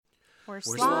We're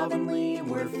slovenly,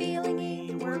 we're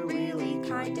feelingy, we're really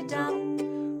kinda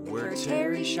dumb. We're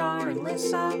Terry, Shar, and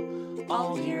Lissa,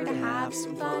 all here to have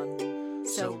some fun.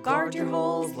 So guard your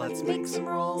holes, let's make some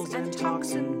rolls and talk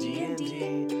some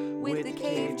D&D with the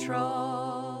Cave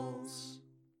Trulls.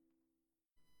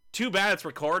 Too bad it's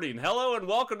recording. Hello and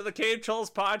welcome to the Cave Trulls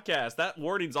podcast. That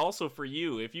warning's also for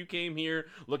you. If you came here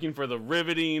looking for the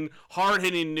riveting,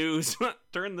 hard-hitting news,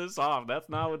 turn this off. That's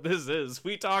not what this is.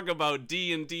 We talk about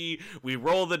D&D, we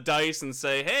roll the dice and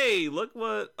say, hey, look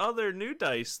what other new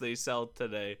dice they sell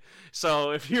today.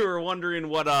 So if you were wondering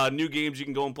what new games you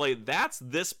can go and play, that's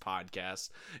this podcast.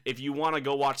 If you want to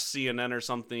go watch CNN or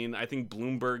something, I think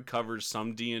Bloomberg covers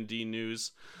some D&D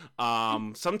news.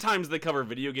 Sometimes they cover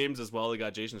video games as well. They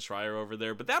got Jason Schreier over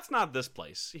there, but that's not this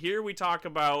place. Here we talk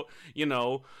about,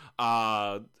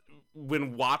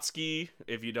 when Watsky,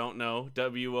 if you don't know,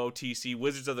 WOTC,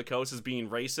 Wizards of the Coast, is being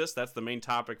racist. That's the main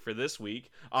topic for this week.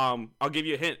 I'll give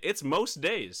you a hint. It's most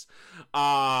days.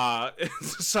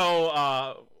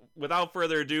 So without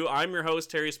further ado, I'm your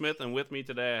host, Terry Smith, and with me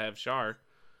today I have Shar.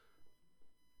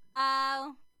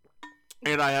 Oh.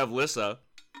 And I have Lissa.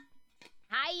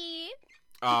 Hi.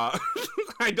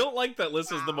 I don't like that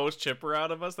Lissa's the most chipper out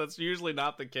of us. That's usually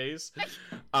not the case.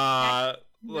 Not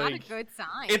a good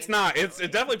sign. It's not. It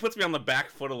definitely puts me on the back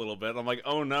foot a little bit. I'm like,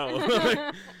 oh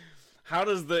no. How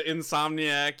does the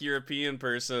insomniac European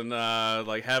person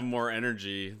have more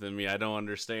energy than me? I don't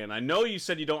understand. I know you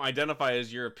said you don't identify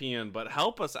as European, but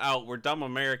help us out. We're dumb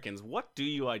Americans. What do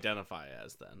you identify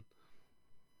as then?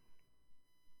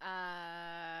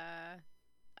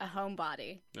 A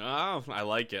homebody. Oh, I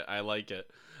like it.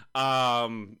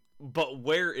 But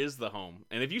where is the home?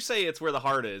 And if you say it's where the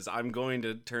heart is, I'm going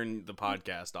to turn the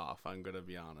podcast off. I'm going to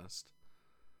be honest.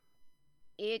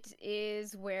 It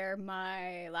is where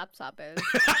my laptop is.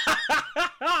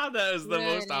 That is the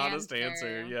most honest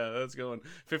answer. Yeah, that's going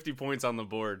 50 points on the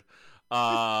board.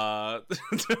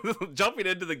 Jumping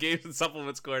into the games and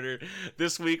supplements corner,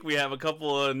 this week we have a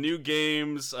couple of new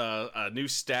games, a new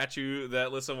statue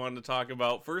that Lissa wanted to talk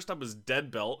about. First up is Dead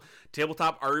Belt,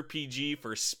 tabletop RPG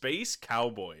for space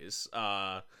cowboys.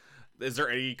 Is there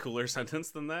any cooler sentence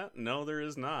than that? No, there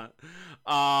is not.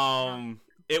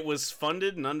 It was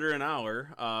funded in under an hour,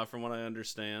 from what I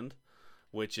understand,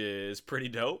 which is pretty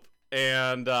dope.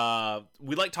 And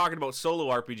we like talking about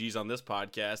solo RPGs on this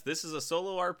podcast. This is a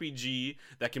solo RPG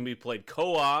that can be played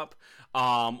co-op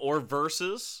or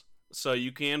versus, so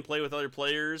you can play with other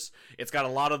players. It's got a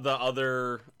lot of the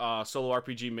other solo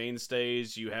RPG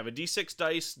mainstays. You have a D6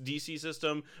 dice DC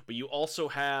system, but you also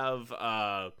have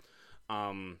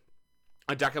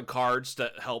a deck of cards to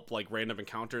help random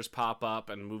encounters pop up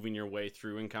and moving your way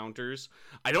through encounters.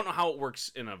 I don't know how it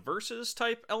works in a versus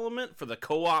type element. For the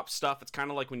co-op stuff, it's kind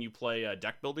of like when you play a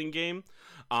deck building game.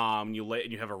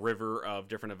 You have a river of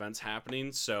different events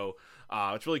happening, so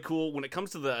it's really cool. When it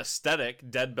comes to the aesthetic,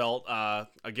 Dead Belt,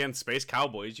 again, space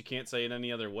cowboys, you can't say it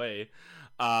any other way.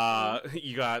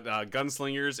 You got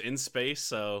gunslingers in space,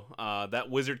 so that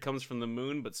wizard comes from the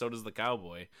moon, but so does the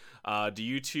cowboy. Do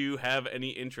you two have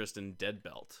any interest in Dead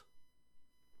Belt?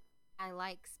 I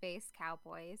like space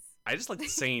cowboys. I just like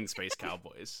saying space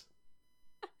cowboys.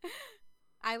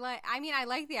 I like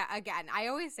the, again, I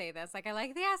always say this, I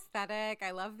like the aesthetic,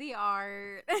 I love the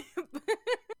art.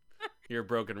 You're a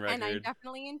broken record. And I'm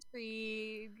definitely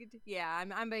intrigued. Yeah,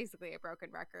 I'm basically a broken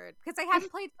record. Because I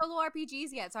haven't played solo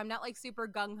RPGs yet, so I'm not super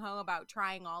gung-ho about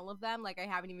trying all of them. I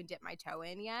haven't even dipped my toe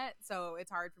in yet, so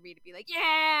it's hard for me to be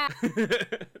yeah!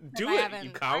 Do it,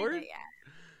 you coward!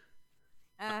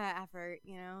 Effort,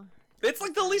 It's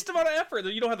the least amount of effort.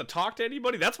 You don't have to talk to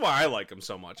anybody. That's why I like them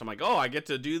so much. I'm like, oh, I get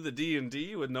to do the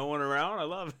D&D with no one around. I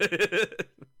love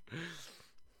it.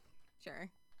 Sure.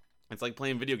 It's like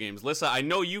playing video games. Lissa, I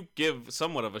know you give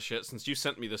somewhat of a shit since you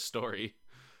sent me this story.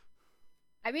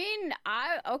 I mean,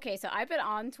 so I've been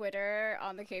on Twitter,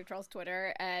 on the Cave Trolls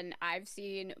Twitter, and I've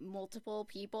seen multiple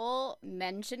people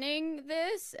mentioning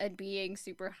this and being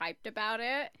super hyped about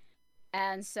it.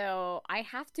 And so I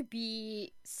have to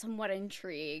be somewhat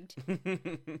intrigued.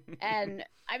 And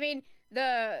I mean,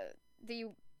 the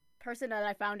person that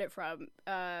I found it from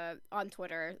on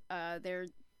Twitter, their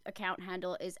account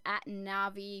handle is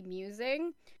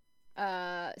 @NaviMusing.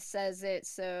 Says it,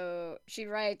 so she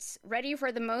writes, ready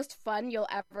for the most fun you'll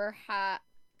ever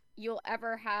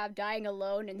have dying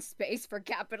alone in space for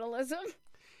capitalism.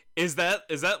 Is that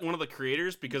one of the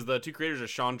creators? Because the two creators are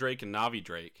Sean Drake and Navi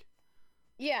Drake.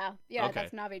 Yeah, Okay.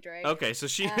 that's Navi Drake. Okay, so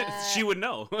she she would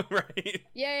know, right?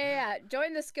 Yeah.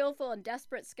 Join the skillful and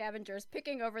desperate scavengers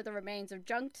picking over the remains of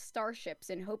junked starships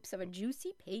in hopes of a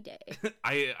juicy payday.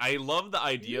 I love the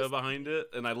idea behind it,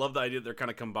 and I love the idea that they're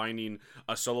kind of combining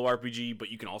a solo RPG, but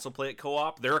you can also play it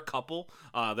co-op. They're a couple.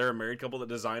 They're a married couple, the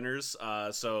designers.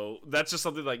 So that's just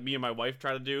something like me and my wife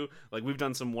try to do. Like we've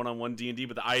done some one-on-one D&D,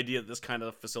 but the idea that this kind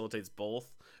of facilitates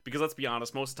both. Because let's be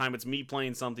honest, most of the time it's me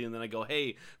playing something, and then I go,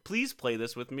 "Hey, please play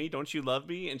this with me. Don't you love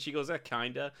me?" And she goes,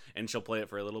 kinda," and she'll play it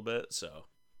for a little bit. So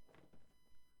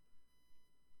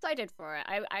Excited for it.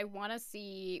 I want to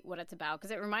see what it's about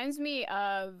because it reminds me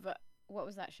of what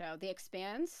was that show? The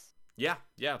Expanse. yeah,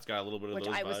 it's got a little bit of which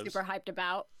those I was vibes. super hyped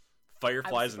about.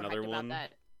 Firefly's another one.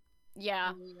 That.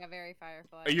 Yeah. Yeah, very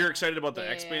Firefly. Are you excited about the Yeah.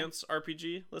 Expanse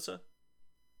RPG, Lissa?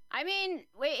 I mean,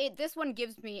 this one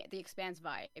gives me the Expanse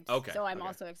vibes. Okay, So I'm okay.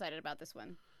 also excited about this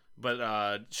one.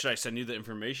 But should I send you the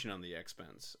information on the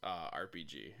Expanse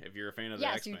RPG if you're a fan of the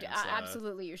Yes, Expanse?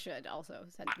 absolutely. You should also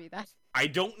send me that. I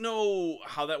don't know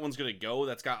how that one's gonna go.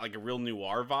 That's got like a real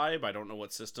noir vibe. I don't know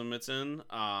what system it's in.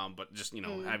 But just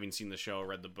having seen the show,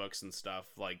 read the books and stuff,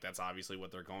 like that's obviously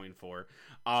what they're going for.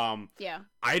 Yeah.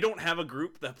 I don't have a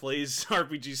group that plays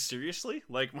RPGs seriously.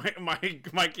 Like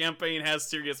my campaign has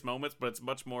serious moments, but it's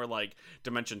much more like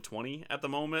Dimension 20 at the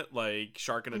moment. Like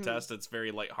Shark in a Test, it's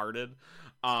very lighthearted.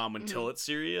 Until it's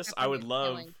serious. I would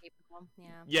love.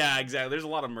 Yeah, exactly. There's a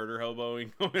lot of murder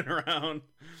hoboing going around.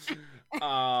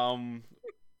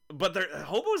 But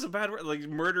hobo is a bad word. Like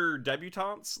murder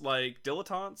debutantes, like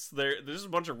dilettantes. There's a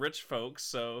bunch of rich folks,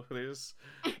 so there's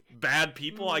bad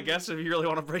people. I guess if you really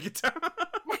want to break it down.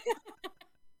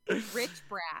 Rich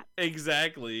brat.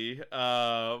 Exactly.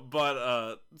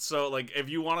 So like if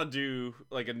you want to do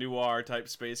like a noir type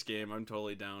space game, I'm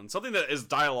totally down. Something that is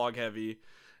dialogue heavy.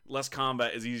 Less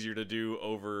combat is easier to do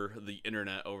over the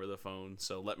internet, over the phone,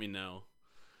 so let me know.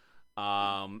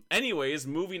 Anyways,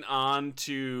 moving on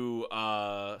to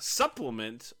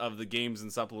supplement of the Games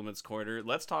and Supplements Corner,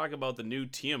 let's talk about the new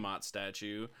Tiamat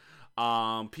statue.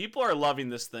 People are loving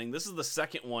this thing. This is the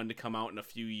second one to come out in a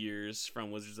few years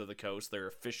from Wizards of the Coast, their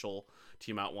official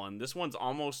Tiamat one. This one's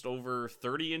almost over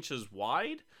 30 inches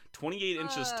wide, 28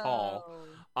 inches tall.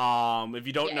 If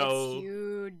you don't know,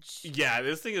 it's huge. Yeah,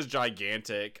 this thing is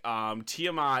gigantic.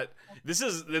 Tiamat, this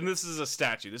is a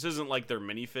statue. This isn't like their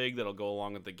minifig that'll go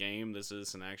along with the game. This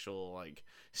is an actual like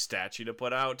statue to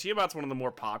put out. Tiamat's one of the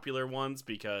more popular ones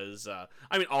because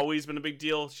always been a big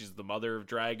deal. She's the mother of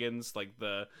dragons, like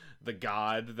the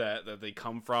god that they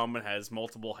come from, and has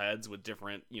multiple heads with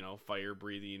different, fire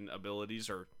breathing abilities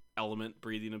or element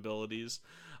breathing abilities.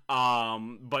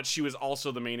 But she was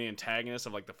also the main antagonist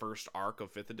of like the first arc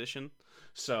of 5th edition.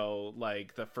 So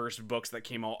like the first books that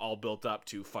came out all built up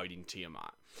to fighting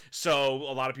Tiamat. So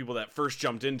a lot of people that first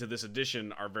jumped into this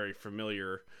edition are very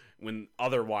familiar when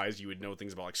otherwise you would know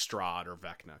things about like Strahd or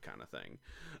Vecna kind of thing.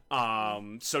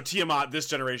 So Tiamat, this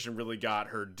generation really got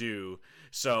her due.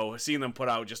 So seeing them put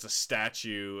out just a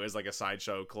statue as like a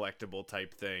sideshow collectible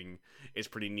type thing is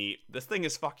pretty neat. This thing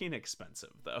is fucking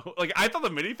expensive though. Like I thought the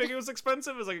minifigure was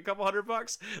expensive. It was like a couple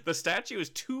 $100. The statue is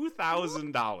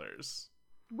 $2,000.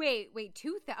 Wait,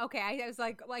 okay, I was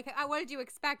like, what did you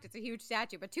expect? It's a huge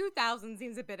statue, but 2,000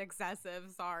 seems a bit excessive.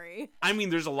 Sorry. I mean,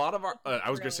 there's a lot of I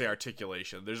was gonna say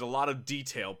articulation. There's a lot of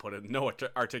detail put in. No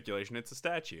articulation. It's a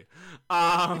statue.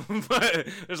 But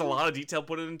there's a lot of detail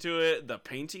put into it. The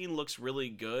painting looks really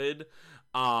good.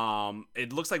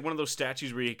 It looks like one of those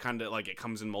statues where you kind of like it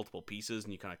comes in multiple pieces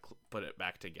and you kind of put it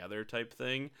back together type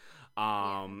thing.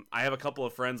 I have a couple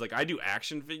of friends, like I do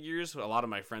action figures. A lot of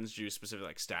my friends do specific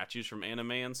like statues from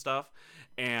anime and stuff.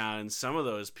 And some of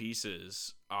those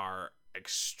pieces are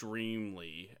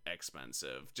extremely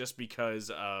expensive just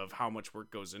because of how much work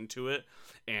goes into it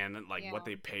and like what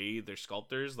they pay their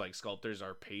sculptors. Like sculptors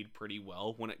are paid pretty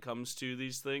well when it comes to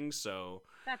these things. So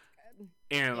that's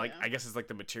and like I guess it's like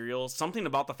the materials, something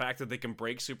about the fact that they can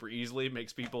break super easily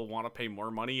makes people want to pay more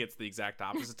money. It's the exact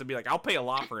opposite to be like, I'll pay a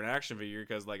lot for an action figure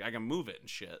because like I can move it and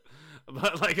shit,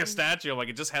 but like a statue, like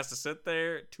it just has to sit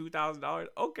there. $2,000,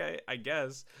 okay, I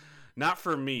guess not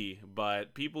for me,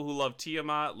 but people who love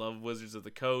Tiamat, love Wizards of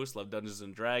the Coast, love Dungeons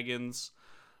and Dragons,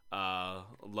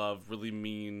 love really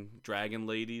mean dragon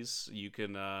ladies, you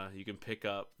can pick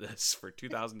up this for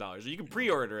 $2,000. You can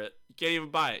pre-order it. You can't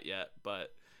even buy it yet,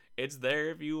 but it's there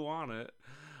if you want it.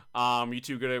 You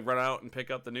two gonna run out and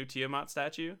pick up the new Tiamat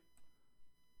statue?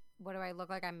 What do I look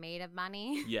like? I'm made of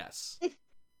money? Yes.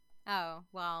 Oh,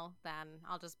 well, then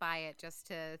I'll just buy it just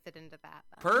to fit into that.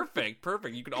 Then.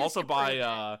 Perfect. You can also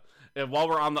buy, while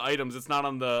we're on the items, it's not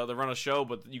on the run of show,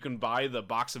 but you can buy the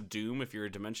Box of Doom if you're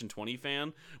a Dimension 20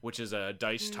 fan, which is a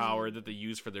dice tower that they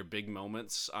use for their big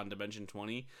moments on Dimension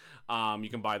 20. You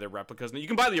can buy their replicas. You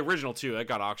can buy the original too. That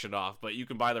got auctioned off, but you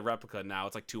can buy the replica now.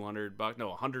 It's like $200,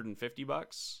 no,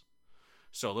 $150.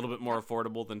 So a little bit more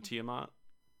affordable than Tiamat.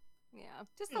 Yeah,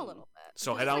 just a little bit.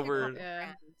 So Just head like a over. couple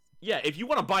grand. Yeah, if you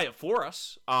want to buy it for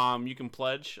us, you can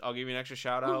pledge. I'll give you an extra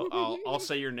shout out. I'll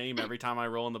say your name every time I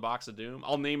roll in the Box of Doom.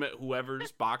 I'll name it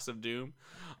whoever's Box of Doom.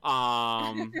 You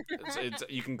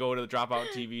can go to the Dropout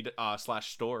TV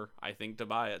 /store, I think, to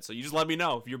buy it. So you just let me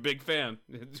know if you're a big fan.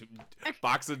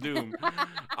 Box of Doom.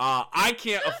 I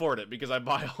can't afford it because I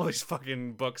buy all these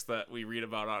fucking books that we read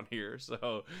about on here.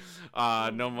 So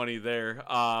no money there.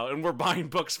 And we're buying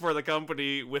books for the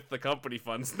company with the company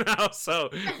funds now. So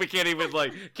we can't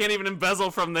even embezzle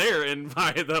from there and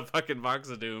buy the fucking Box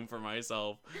of Doom for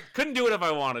myself. Couldn't do it if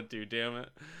I wanted to, damn it.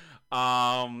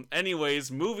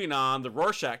 Anyways, moving on, the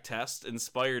Rorschach test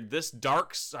inspired this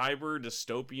dark cyber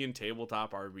dystopian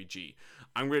tabletop RPG.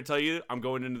 I'm going to tell you, I'm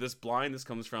going into this blind. This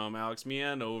comes from Alex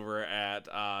Meehan over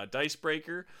at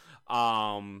Dicebreaker.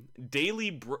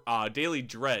 Daily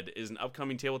Dread is an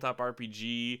upcoming tabletop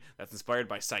RPG that's inspired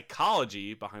by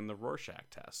psychology behind the Rorschach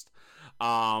test.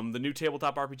 The new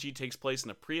tabletop RPG takes place in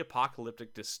a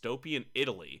pre-apocalyptic dystopian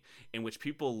Italy in which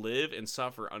people live and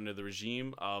suffer under the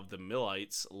regime of the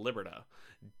Millites Liberta.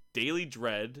 Daily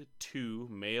Dread 2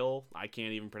 Male, I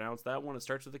can't even pronounce that one, it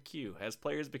starts with a Q, has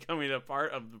players becoming a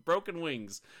part of the Broken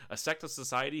Wings, a sect of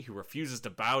society who refuses to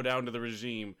bow down to the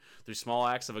regime. Through small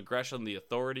acts of aggression, the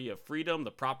authority of freedom,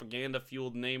 the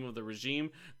propaganda-fueled name of the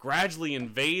regime, gradually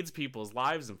invades people's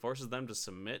lives and forces them to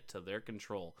submit to their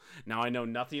control. Now, I know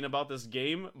nothing about this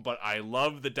game, but I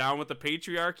love the down with the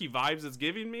patriarchy vibes it's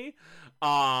giving me.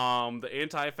 The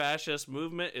anti-fascist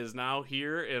movement is now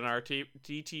here in our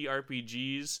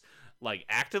TTRPGs, like,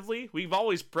 actively. We've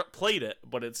always played it,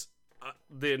 but it's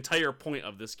the entire point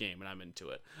of this game, and I'm into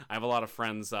it. I have a lot of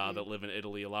friends that live in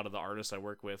Italy. A lot of the artists I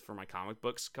work with for my comic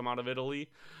books come out of Italy,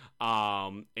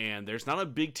 and there's not a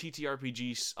big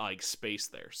TTRPG like space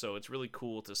there, so it's really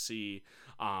cool to see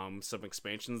some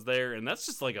expansions there, and that's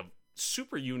just like a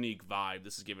super unique vibe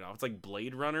this is giving off. It's like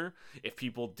Blade Runner if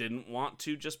people didn't want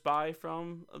to just buy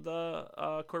from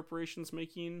the corporations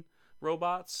making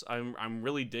robots. I'm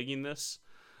really digging this.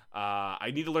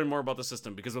 I need to learn more about the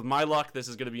system because with my luck this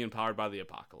is going to be empowered by the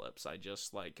apocalypse. I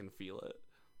just like can feel it.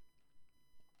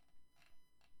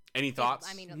 Any thoughts?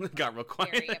 I mean, got real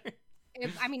quiet.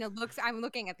 It looks, I'm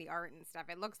looking at the art and stuff,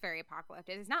 it looks very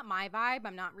apocalyptic. It's not my vibe.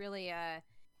 I'm not really a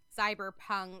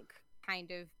cyberpunk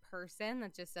kind of person.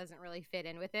 That just doesn't really fit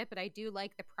in with it, but I do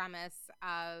like the premise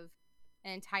of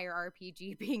an entire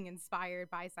RPG being inspired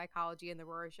by psychology and the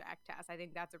Rorschach test. I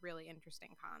think that's a really interesting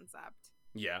concept.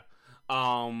 Yeah.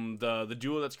 The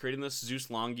duo that's creating this, Zeus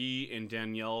Longi and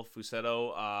Danielle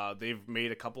Fusetto, they've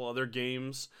made a couple other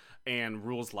games and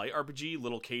Rules Light RPG,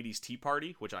 Little Katie's Tea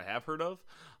Party, which I have heard of.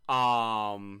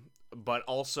 But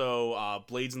also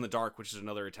Blades in the Dark, which is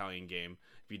another Italian game.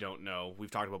 If you don't know,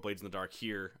 we've talked about Blades in the Dark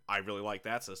here. I really like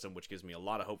that system, which gives me a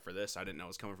lot of hope for this. I didn't know it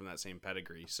was coming from that same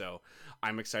pedigree, so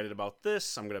I'm excited about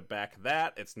this. I'm gonna back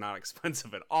that. It's not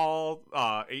expensive at all,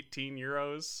 18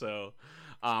 euros. So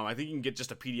I think you can get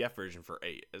just a PDF version for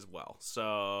 8 as well.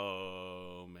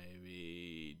 So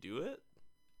maybe do it.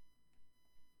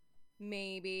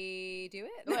 Maybe do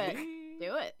it.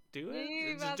 Do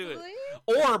it. Just do it. Possibly.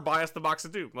 Or buy us the Box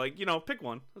of Doom. Like, pick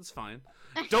one. That's fine.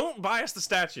 Don't buy us the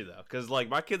statue though, because like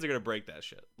my kids are gonna break that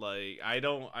shit. Like I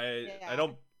don't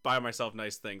buy myself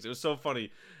nice things. It was so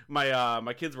funny.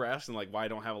 My kids were asking like why I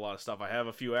don't have a lot of stuff. I have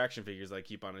a few action figures that I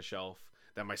keep on a shelf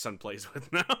that my son plays with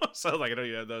now. So like I don't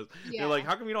even have those. Yeah. They're like,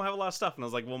 how come you don't have a lot of stuff? And I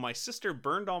was like, well, my sister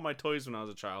burned all my toys when I was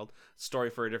a child. Story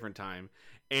for a different time.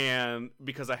 And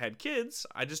because I had kids,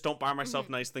 I just don't buy myself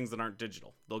nice things that aren't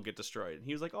digital. They'll get destroyed. And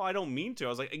he was like, oh, I don't mean to. I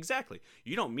was like, exactly.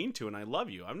 You don't mean to, and I love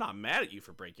you. I'm not mad at you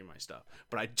for breaking my stuff.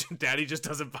 But Daddy just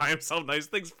doesn't buy himself nice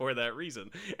things for that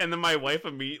reason. And then my wife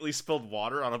immediately spilled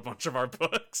water on a bunch of our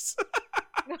books.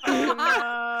 Oh, no.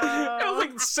 I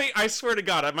was like, I swear to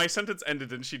God, my sentence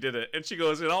ended and she did it. And she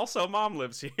goes, and also Mom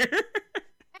lives here.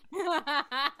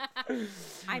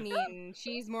 I mean,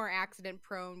 she's more accident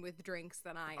prone with drinks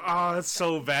than I am. Oh, it's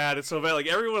so bad. It's so bad. Like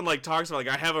everyone like talks about, like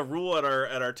I have a rule at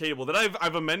our table that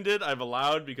I've amended, I've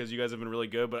allowed because you guys have been really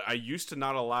good, but I used to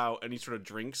not allow any sort of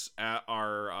drinks at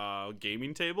our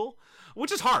gaming table.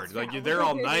 which is hard. It's Like you're valid. there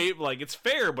all night. Like it's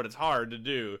fair, but it's hard to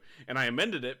do. And I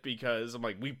amended it because I'm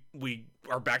like, we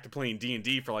are back to playing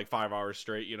D&D for like 5 hours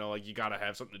straight. You know, like you gotta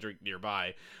have something to drink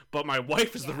nearby. But my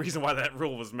wife is the reason why that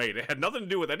rule was made. It had nothing to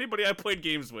do with anybody I played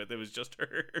games with. It was just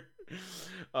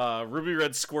her. Ruby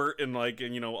Red Squirt and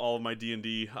all of my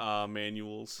D&D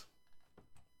manuals.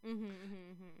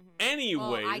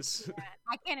 Anyways, well,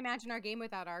 I can't imagine our game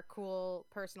without our cool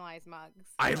personalized mugs.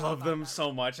 I love them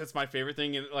so much. That's my favorite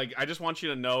thing. And like, I just want you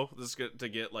to know this is to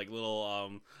get like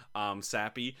little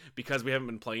sappy because we haven't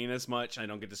been playing as much. I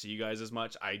don't get to see you guys as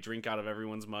much. I drink out of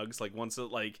everyone's mugs. Like once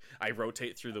I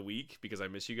rotate through the week because I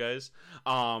miss you guys.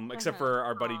 Except for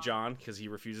our buddy John because he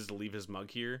refuses to leave his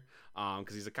mug here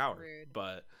because he's a coward. Rude.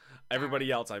 But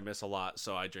everybody else I miss a lot,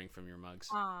 so I drink from your mugs.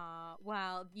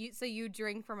 Well, you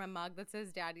drink from a mug that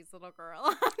says "Daddy's little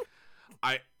girl."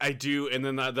 I do, and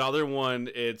then the other one,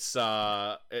 it's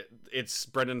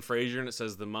Brendan Fraser, and it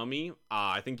says The Mummy.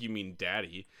 I think you mean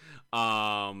Daddy.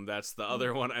 That's the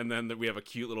other one, and then we have a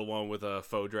cute little one with a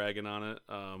faux dragon on it,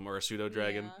 or a pseudo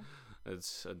dragon. Yeah.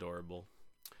 It's adorable.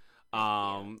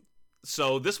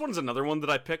 So this one's another one that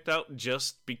I picked out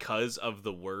just because of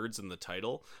the words in the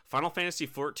title. Final Fantasy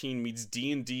XIV meets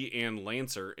D&D and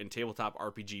Lancer in tabletop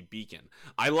RPG Beacon.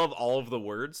 I love all of the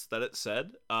words that it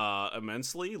said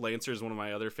immensely. Lancer is one of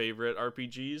my other favorite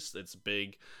RPGs. It's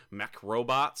big mech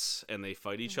robots and they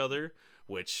fight each other,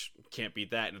 which can't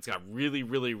beat that. And it's got really,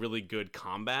 really, really good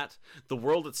combat. The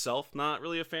world itself, not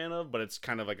really a fan of, but it's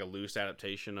kind of like a loose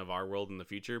adaptation of our world in the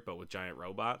future, but with giant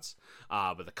robots.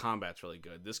 But the combat's really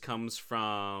good. This comes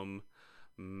from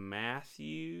Matt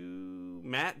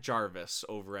Jarvis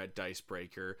over at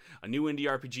Dicebreaker. A new indie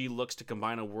RPG looks to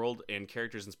combine a world and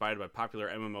characters inspired by popular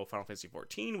MMO Final Fantasy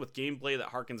XIV with gameplay that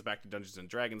harkens back to Dungeons &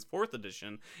 Dragons 4th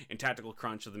edition and tactical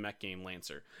crunch of the mech game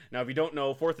Lancer. Now, if you don't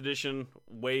know, 4th edition,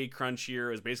 way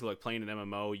crunchier. Is basically like playing an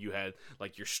MMO. You had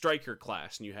like your striker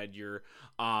class and you had your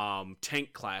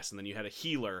tank class and then you had a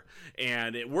healer,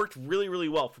 and it worked really, really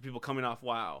well for people coming off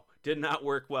WoW. Did not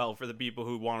work well for the people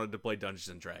who wanted to play Dungeons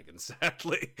and Dragons,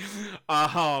 sadly.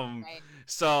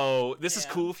 So this is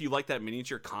cool if you like that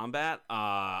miniature combat.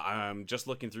 I'm just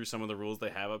looking through some of the rules they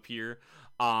have up here.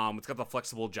 It's got the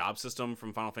flexible job system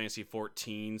from Final Fantasy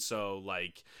XIV. So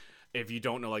like, if you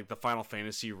don't know like the Final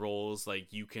Fantasy roles,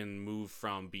 like you can move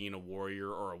from being a warrior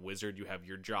or a wizard. You have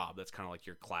your job. That's kind of like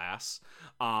your class.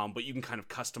 But you can kind of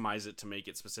customize it to make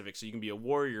it specific. So you can be a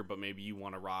warrior, but maybe you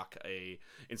want to rock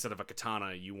instead of a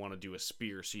katana, you want to do a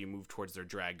spear. So you move towards their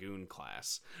dragoon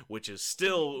class, which is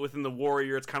still within the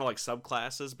warrior. It's kind of like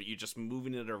subclasses, but you're just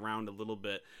moving it around a little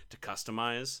bit to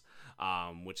customize,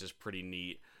 which is pretty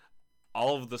neat.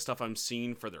 All of the stuff I'm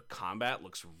seeing for their combat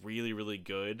looks really, really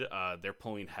good. They're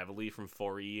pulling heavily from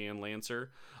 4E and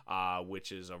Lancer,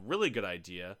 which is a really good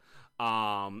idea.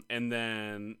 And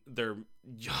then they're,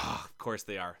 of course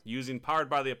they are, using Powered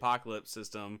by the Apocalypse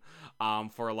system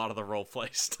for a lot of the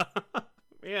roleplay stuff.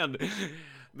 Man,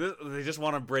 they just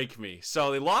want to break me.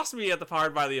 So they lost me at the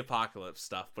Powered by the Apocalypse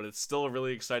stuff, but it's still a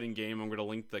really exciting game. I'm going to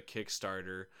link the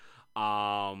Kickstarter.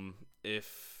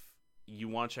 If you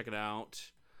want to check it out,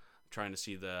 trying to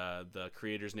see the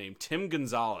creator's name, Tim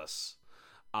Gonzalez.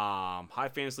 High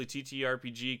fantasy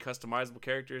TTRPG, customizable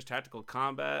characters, tactical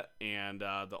combat, and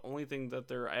the only thing that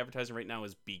they're advertising right now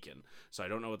is Beacon. So I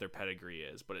don't know what their pedigree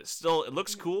is, but it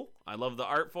looks cool. I love the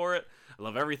art for it. I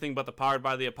love everything but the Powered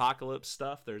by the Apocalypse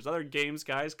stuff. There's other games,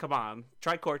 guys. Come on,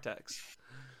 try Cortex.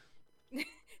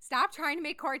 Stop trying to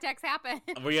make Cortex happen.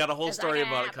 We got a whole story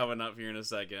about it coming up here in a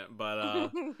second, but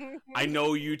I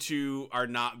know you two are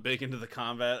not big into the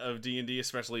combat of D&D,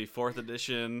 especially 4th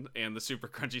edition and the super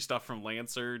crunchy stuff from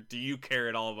Lancer. Do you care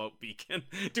at all about Beacon?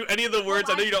 Do any of the words?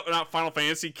 I know you don't, not Final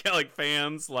Fantasy like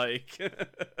fans. Like,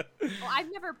 well, I've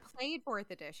never played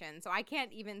 4th edition, so I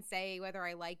can't even say whether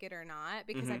I like it or not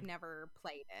because I've never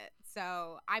played it.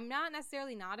 So I'm not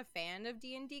necessarily not a fan of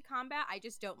D&D combat. I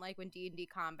just don't like when D&D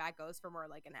combat goes for more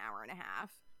like an hour and a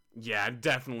half. Yeah, it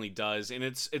definitely does. And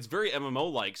it's very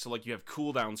MMO-like. So, like, you have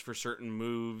cooldowns for certain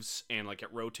moves, and, like, it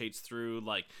rotates through.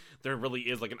 Like, there really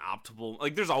is, like, an optimal...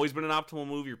 Like, there's always been an optimal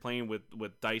move. You're playing with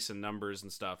dice and numbers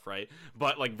and stuff, right?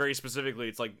 But, like, very specifically,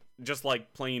 it's, like, just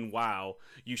like playing WoW.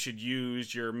 You should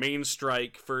use your main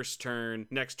strike first turn.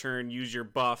 Next turn, use your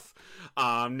buff.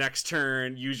 Next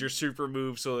turn, use your super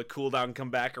move so the cooldown can come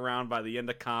back around by the end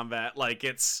of combat. Like,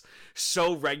 it's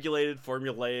so regulated,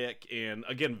 formulaic, and,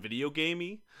 again, video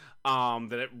gamey.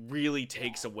 That it really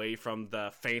takes away from the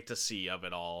fantasy of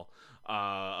it all.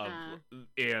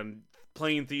 And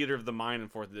playing Theater of the Mind in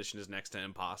 4th edition is next to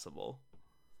impossible.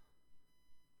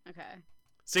 Okay.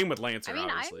 Same with Lancer,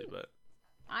 obviously, but...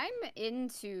 I'm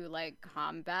into like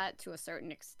combat to a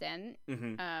certain extent.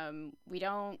 We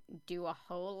don't do a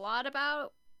whole lot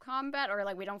about combat, or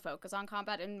like we don't focus on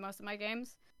combat in most of my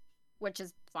games, which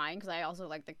is fine because I also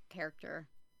like the character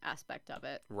aspect of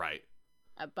it. Right.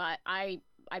 But I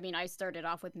mean, I started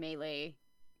off with melee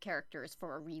characters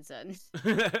for a reason.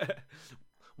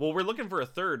 Well, we're looking for a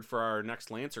third for our next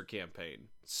Lancer campaign,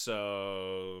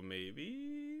 so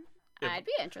maybe I'd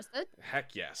be interested.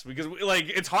 Heck yes, because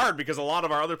it's hard because a lot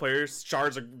of our other players,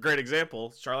 Char's a great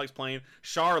example. Char likes playing.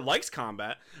 Char likes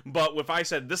combat, but if I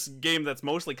said this game that's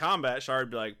mostly combat, Char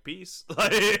would be like, "Peace."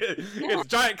 It's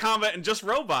giant combat and just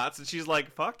robots, and she's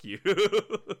like, "Fuck you."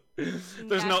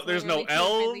 there's no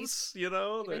elves, you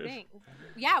know.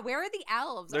 Yeah, where are the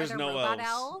elves? There's are there no robot elves.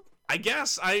 elves? I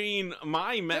guess. I mean,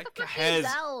 my mech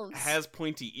elves? has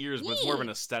pointy ears, but it's more of an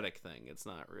aesthetic thing. It's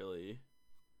not really.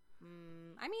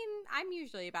 I mean, I'm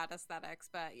usually about aesthetics,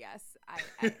 but yes,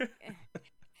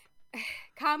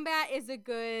 combat is a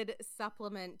good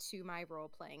supplement to my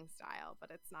role-playing style, but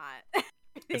it's not.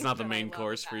 It's not the main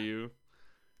course for you.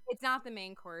 It's not the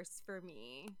main course for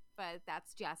me, but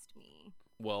that's just me.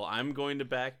 Well, I'm going to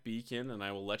back Beacon, and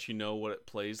I will let you know what it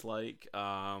plays like.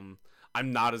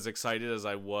 I'm not as excited as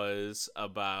I was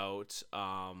about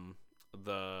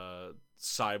the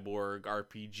Cyborg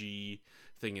RPG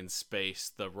thing in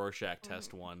space, the Rorschach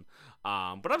test one.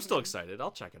 But I'm still excited.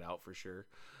 I'll check it out for sure.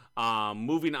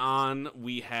 Moving on,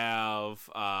 we have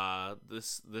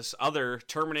this other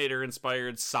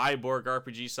Terminator-inspired Cyborg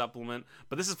RPG supplement,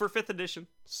 but this is for 5th edition.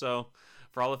 So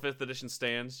for all the 5th edition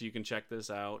stands, you can check this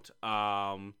out.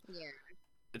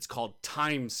 It's called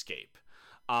Timescape.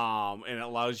 And it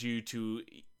allows you to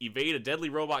evade a deadly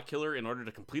robot killer in order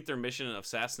to complete their mission of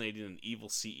assassinating an evil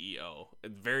CEO.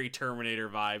 Very Terminator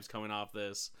vibes coming off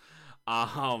this.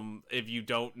 If you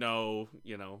don't know,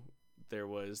 there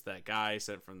was that guy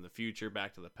sent from the future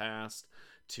back to the past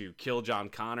to kill John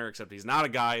Connor, except he's not a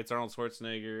guy, it's Arnold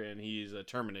Schwarzenegger, and he's a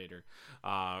Terminator.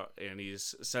 And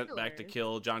he's sent back to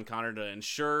kill John Connor to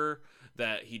ensure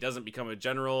that he doesn't become a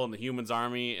general in the humans'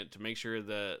 army, and to make sure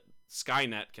that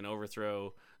Skynet can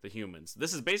overthrow the humans.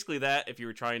 This is basically that if you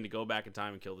were trying to go back in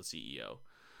time and kill the CEO.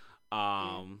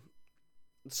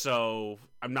 So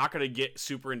I'm not going to get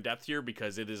super in depth here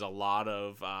because it is a lot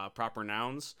of proper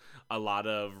nouns, a lot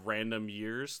of random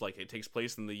years. Like it takes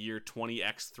place in the year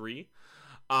 20x3.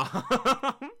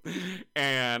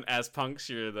 And as punks,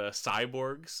 you're the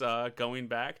cyborgs going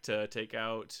back to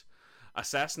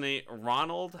assassinate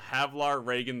Ronald Havlar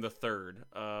Reagan III,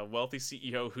 a wealthy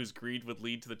CEO whose greed would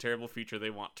lead to the terrible future they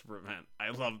want to prevent. I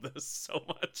love this so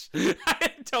much.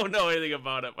 I don't know anything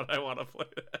about it, but I want to play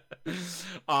that.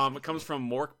 It comes from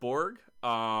Mork Borg.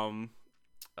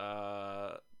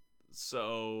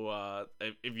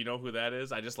 If you know who that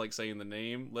is, I just like saying the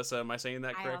name. Lissa, am I saying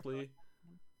that correctly?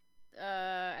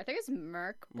 I think it's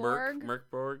Merkborg.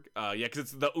 Merkborg. Yeah, because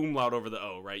it's the umlaut over the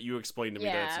O, right? You explained to me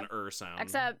that it's an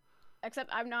sound.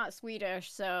 Except I'm not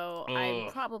Swedish, so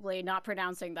I'm probably not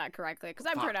pronouncing that correctly. Because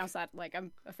I pronounce that like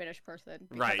I'm a Finnish person.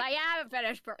 Because I am a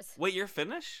Finnish person. Wait, you're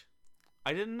Finnish?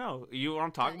 I didn't know. You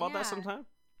want to talk about that sometime?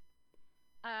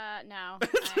 No.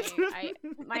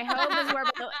 My home is where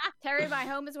Terry. My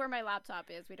home is where my laptop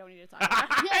is. We don't need to talk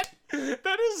about it.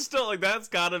 That is still like that's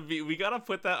gotta be. We gotta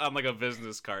put that on like a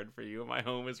business card for you. My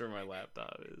home is where my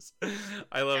laptop is.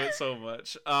 I love it so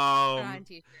much.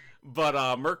 But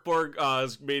Merkborg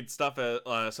has made stuff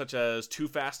such as Too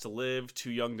Fast to Live,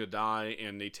 Too Young to Die,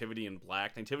 and Nativity in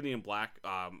Black. Nativity in Black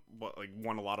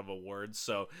won a lot of awards.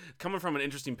 So coming from an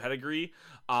interesting pedigree,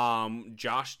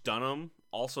 Josh Dunham,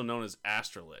 also known as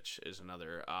Astralich, is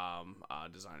another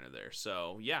designer there.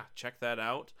 So yeah, check that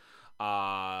out.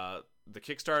 The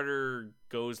Kickstarter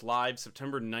goes live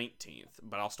September 19th,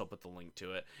 but I'll still put the link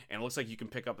to it. And it looks like you can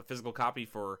pick up a physical copy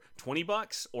for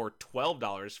 $20 or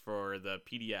 $12 for the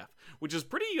PDF, which is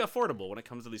pretty affordable when it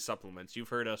comes to these supplements. You've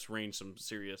heard us range some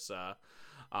serious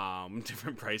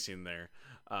different pricing there.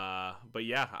 But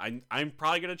yeah, I'm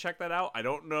probably going to check that out. I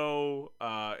don't know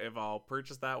if I'll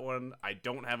purchase that one. I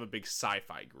don't have a big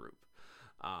sci-fi group.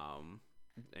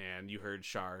 And you heard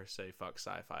Char say fuck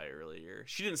sci-fi earlier.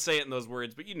 She didn't say it in those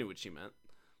words, but you knew what she meant.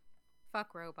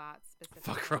 Fuck robots,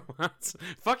 specifically. Fuck robots.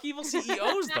 Fuck evil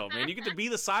CEOs, though, man. You get to be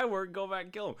the cyborg and go back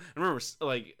and kill them. And remember,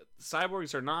 like,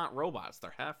 cyborgs are not robots.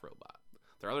 They're half robot.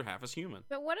 Their other half is human.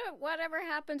 But whatever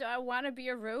happened to I want to be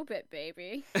a robot,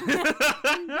 baby?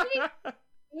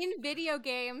 In video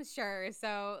games, sure.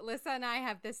 So Lissa and I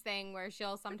have this thing where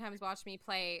she'll sometimes watch me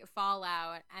play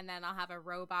Fallout, and then I'll have a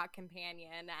robot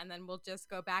companion, and then we'll just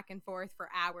go back and forth for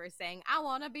hours saying, I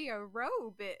want to be a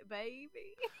robot,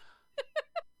 baby.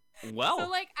 Well, So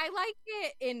like I like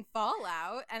it in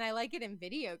Fallout and I like it in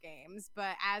video games,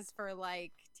 but as for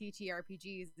like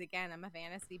TTRPGs, again, I'm a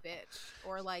fantasy bitch.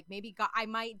 Or like maybe I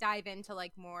might dive into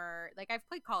like more like I've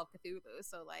played Call of Cthulhu,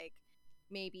 so like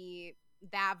maybe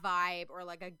that vibe or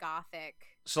like a gothic.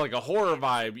 so like a horror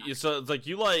vibe. So it's like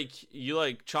you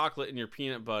like chocolate in your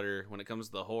peanut butter when it comes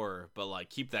to the horror, but like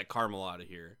keep that caramel out of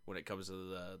here when it comes to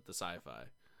the sci-fi.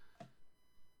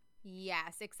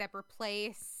 Yes, except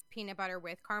replace peanut butter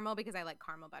with caramel because I like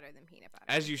caramel better than peanut butter.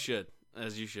 As you should.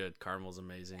 Caramel's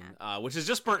amazing. Yeah. Which is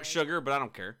just burnt sugar, but I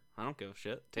don't care. I don't give a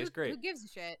shit. Tastes great. Who gives a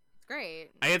shit? It's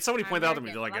great. I had somebody point out to me,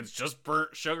 American. they're like, it's just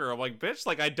burnt sugar. I'm like, bitch,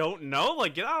 like I don't know.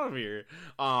 Like, get out of here.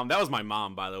 That was my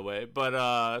mom, by the way.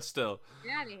 But still.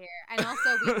 Get out of here. And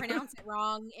also we pronounce it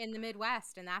wrong in the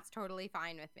Midwest, and that's totally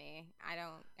fine with me. I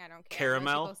don't care.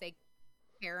 Caramel? Most people say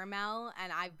caramel,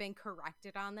 and I've been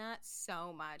corrected on that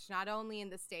so much. Not only in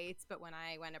the States, but when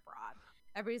I went abroad.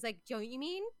 Everybody's like, don't you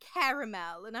mean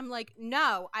caramel? And I'm like,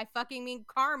 no, I fucking mean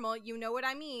caramel. You know what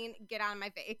I mean. Get out of my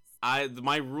face.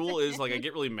 My rule is like I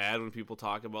get really mad when people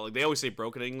talk about like they always say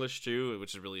broken English too,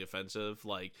 which is really offensive.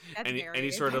 Like That's any very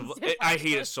sort of offensive, I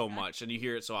hate it so much, and you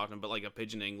hear it so often. But like a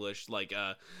pidgin English, like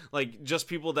just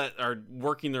people that are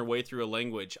working their way through a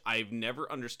language. I've never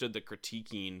understood the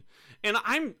critiquing, and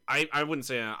I wouldn't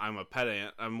say I'm a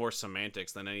pedant. I'm more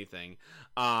semantics than anything.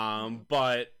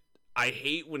 But I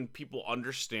hate when people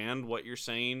understand what you're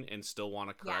saying and still want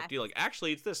to correct you. Like,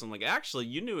 actually, it's this. I'm like, actually,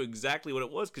 you knew exactly what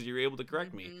it was because you were able to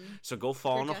correct me. So go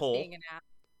fall in a hole.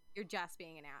 You're just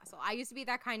being an asshole. I used to be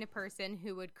that kind of person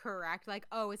who would correct, like,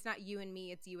 oh, it's not you and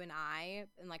me, it's you and I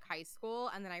in like high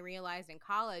school. And then I realized in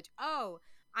college, oh,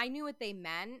 I knew what they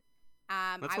meant.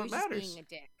 That's I what was matters. just being a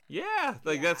dick. Yeah,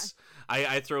 like that's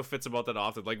I throw fits about that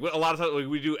often. Like a lot of times like,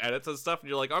 we do edits and stuff, and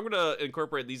you're like, I'm gonna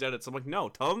incorporate these edits. I'm like, no,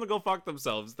 tell them to go fuck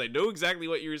themselves. They know exactly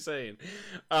what you were saying.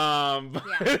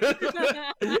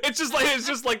 It's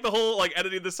just like the whole like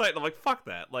editing the site. And I'm like, fuck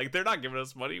that. Like they're not giving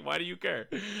us money. Why do you care?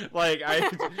 Like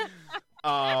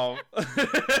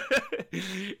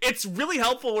it's really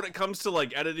helpful when it comes to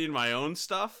like editing my own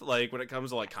stuff. Like when it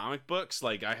comes to like comic books,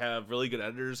 like I have really good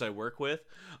editors I work with.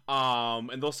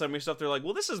 And they'll send me stuff. They're like,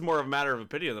 well, this is more of a matter of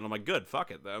opinion. And I'm like, good,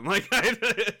 fuck it then. Like,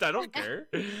 I don't care.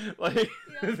 Like,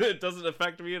 it doesn't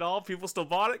affect me at all. People still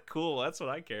bought it. Cool. That's what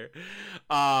I care.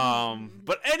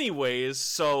 But anyways,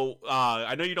 so,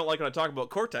 I know you don't like when I talk about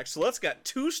Cortex. So let's get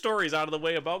 2 stories out of the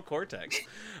way about Cortex.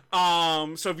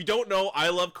 So if you don't know, I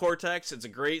love Cortex. It's a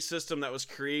great system that was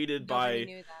created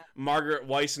by Margaret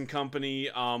Weiss and Company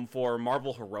for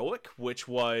Marvel Heroic, which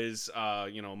was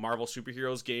Marvel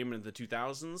superheroes game in the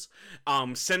 2000s.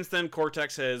 Since then,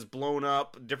 Cortex has blown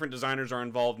up. Different designers are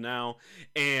involved now,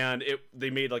 and they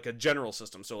made like a general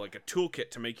system, so like a toolkit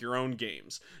to make your own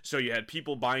games. So you had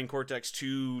people buying Cortex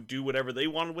to do whatever they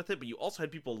wanted with it, but you also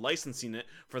had people licensing it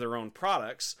for their own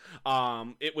products.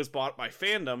 It was bought by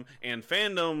Fandom, and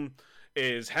Fandom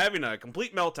is having a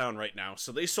complete meltdown right now,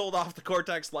 so they sold off the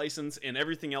Cortex license and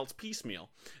everything else piecemeal.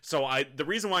 So the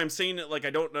reason why I'm saying it like I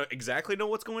don't exactly know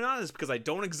what's going on is because I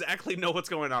don't exactly know what's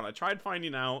going on. I tried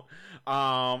finding out.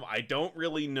 I don't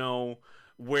really know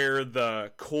where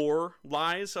the core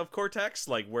lies of Cortex,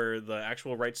 like where the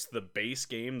actual rights to the base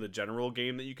game, the general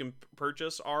game that you can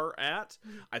purchase are at.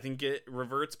 I think it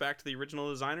reverts back to the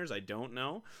original designers. I don't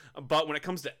know. But when it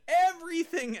comes to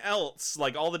everything else,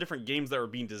 like all the different games that were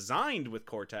being designed with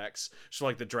Cortex, so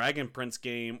like the Dragon Prince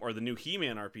game or the new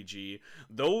He-Man RPG,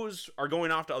 those are going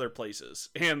off to other places.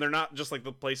 And they're not just like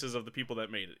the places of the people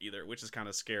that made it either, which is kind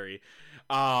of scary.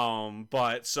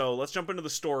 But so let's jump into the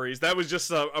stories. That was just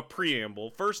a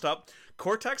preamble. First up,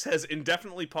 Cortex has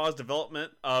indefinitely paused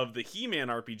development of the He-Man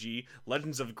RPG,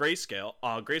 Legends of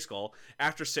Grayskull,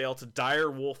 after sale to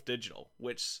Dire Wolf Digital,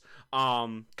 which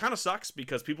kind of sucks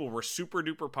because people were super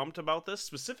duper pumped about this.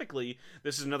 Specifically,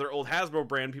 this is another old Hasbro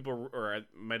brand. Or it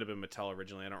might have been Mattel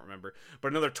originally, I don't remember,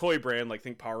 but another toy brand, like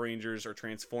think Power Rangers or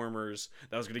Transformers,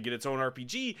 that was going to get its own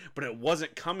RPG, but it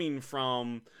wasn't coming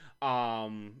from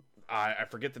I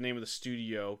forget the name of the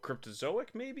studio, Cryptozoic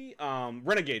maybe?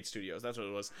 Renegade Studios, that's what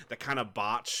it was, that kind of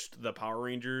botched the Power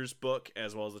Rangers book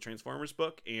as well as the Transformers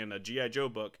book and a G.I. Joe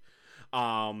book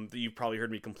that you've probably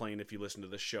heard me complain if you listen to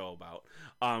this show about.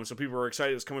 So people were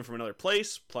excited it was coming from another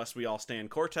place, plus we all stand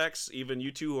Cortex, even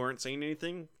you two who aren't saying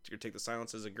anything, you take the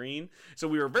silence as a green. So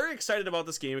we were very excited about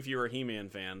this game if you were a He-Man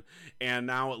fan, and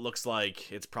now it looks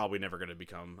like it's probably never going to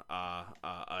become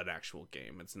an actual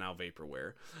game. It's now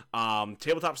vaporware.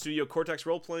 Tabletop studio Cortex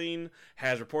Role-Playing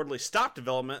has reportedly stopped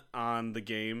development on the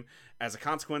game as a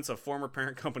consequence of former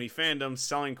parent company Fandom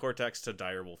selling Cortex to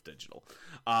Dire Wolf Digital.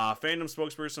 Fandom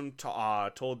spokesperson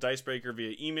told Dicebreaker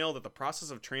via email that the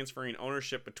process of transferring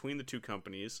ownership between the two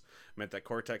companies meant that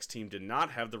Cortex team did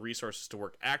not have the resources to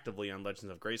work actively on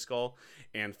Legends of Grayskull,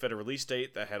 and fit a release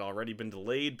date that had already been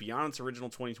delayed beyond its original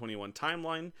 2021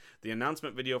 timeline. The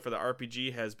announcement video for the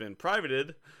RPG has been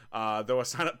privated, though a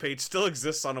sign-up page still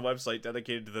exists on a website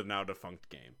dedicated to the now-defunct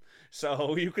game.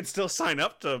 So you could still sign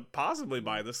up to possibly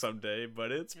buy this someday,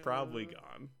 but it's probably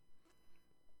gone.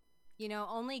 You know,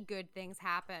 only good things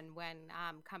happen when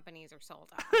companies are sold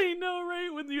off. I know, right?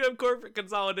 When you have corporate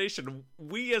consolidation,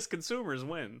 we as consumers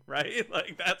win, right?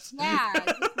 Like that's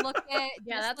Just look at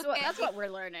that's what we're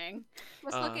learning.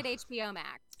 Just look at HBO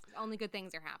Max. Only good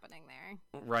things are happening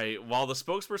there. Right. While the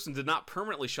spokesperson did not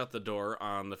permanently shut the door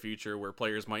on the future where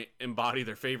players might embody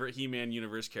their favorite He-Man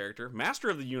universe character, Master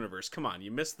of the Universe, come on,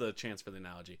 you missed the chance for the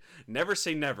analogy. Never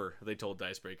say never, they told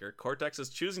Dicebreaker. Cortex is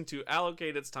choosing to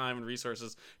allocate its time and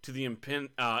resources to the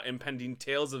impending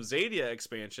Tales of Zadia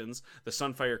expansions, the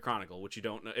Sunfire Chronicle, which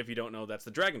if you don't know, that's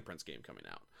the Dragon Prince game coming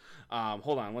out.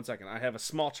 Hold on one second. I have a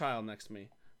small child next to me.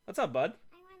 What's up, bud?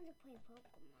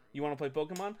 You want to play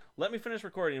Pokemon? Let me finish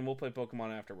recording and we'll play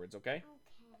Pokemon afterwards, okay?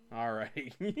 Okay. All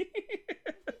right.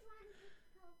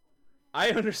 I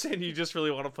understand you just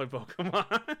really want to play Pokemon.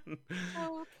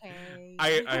 Okay.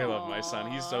 I love my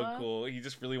son. He's so cool. He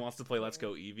just really wants to play Let's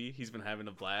Go Eevee. He's been having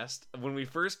a blast. When we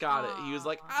first got it, he was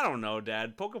like, I don't know,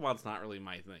 Dad. Pokemon's not really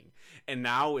my thing. And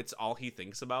now it's all he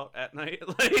thinks about at night.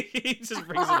 Like, he just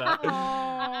brings it up.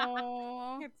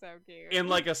 It's so cute. In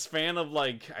like a span of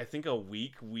like, I think a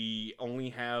week, we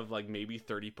only have like maybe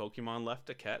 30 Pokemon left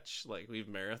to catch. Like, we've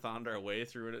marathoned our way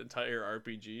through an entire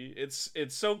RPG.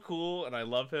 It's so cool, and I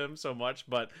love him so much,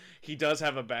 but he does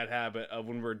have a bad habit of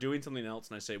when we're doing something else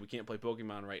and I say we can't play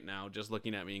Pokemon right now, just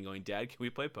looking at me and going, Dad, can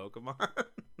we play Pokemon?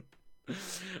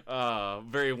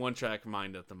 Very one-track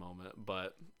mind at the moment,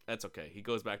 but that's okay. He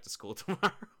goes back to school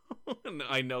tomorrow, and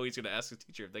I know he's going to ask his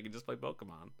teacher if they can just play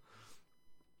Pokemon.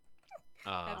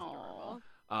 That's adorable.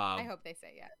 I hope they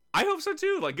say yes. I hope so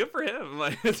too. Like, good for him.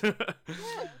 Like,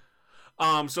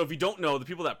 so if you don't know, the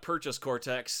people that purchased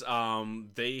Cortex,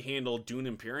 they handle Dune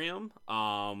Imperium,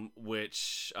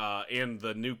 which and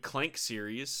the new Clank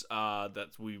series that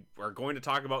we are going to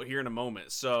talk about here in a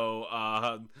moment. So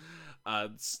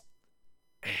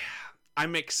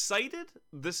I'm excited.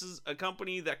 This is a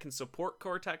company that can support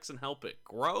Cortex and help it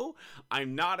grow.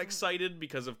 I'm not excited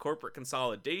because of corporate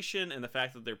consolidation and the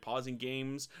fact that they're pausing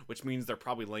games, which means they're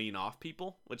probably laying off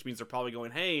people, which means they're probably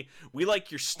going, hey, we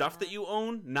like your stuff that you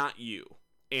own, not you.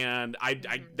 And I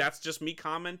that's just me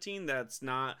commenting. That's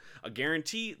not a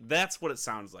guarantee. That's what it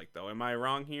sounds like, though. Am I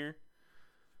wrong here?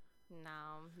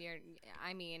 No,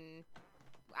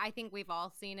 I think we've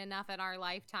all seen enough in our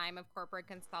lifetime of corporate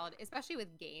consolidation, especially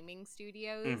with gaming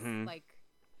studios, and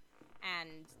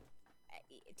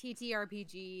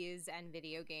TTRPGs and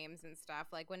video games and stuff.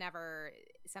 Like, whenever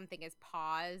something is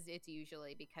paused, it's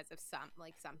usually because of some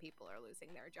people are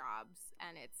losing their jobs,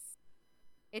 and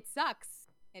it sucks.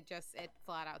 It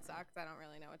flat out sucks. I don't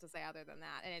really know what to say other than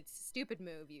that. And it's a stupid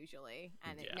move usually,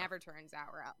 and it never turns out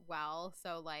well.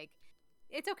 So, like,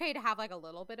 it's okay to have like a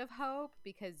little bit of hope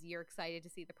because you're excited to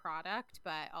see the product,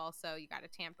 but also you got to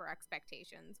tamper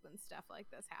expectations when stuff like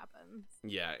this happens.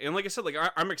 Yeah, and like I said, like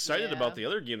I'm excited about the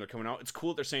other game that's coming out. It's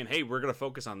cool that they're saying, hey, we're going to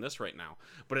focus on this right now.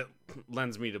 But it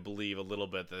lends me to believe a little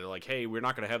bit that they're like, hey, we're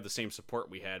not going to have the same support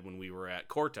we had when we were at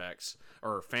Cortex,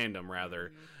 or Fandom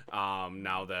rather,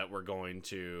 now that we're going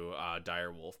to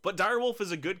Direwolf. But Direwolf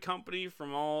is a good company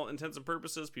from all intents and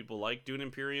purposes. People like Dune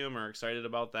Imperium, are excited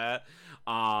about that.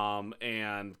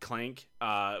 And Clank,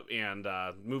 and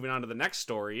moving on to the next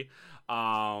story,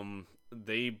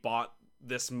 they bought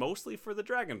this mostly for the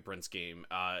Dragon Prince game,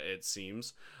 it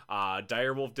seems.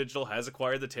 Direwolf Digital has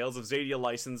acquired the Tales of Zadia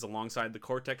license alongside the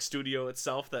Cortex studio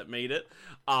itself that made it,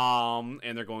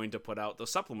 and they're going to put out the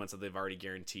supplements that they've already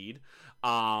guaranteed.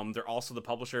 They're also the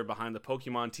publisher behind the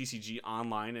Pokemon TCG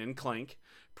Online and Clank.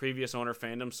 Previous owner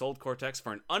Fandom sold Cortex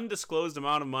for an undisclosed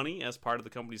amount of money as part of the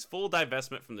company's full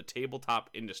divestment from the tabletop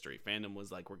industry. Fandom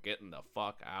was like, we're getting the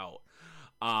fuck out.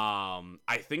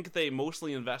 I think they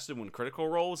mostly invested when Critical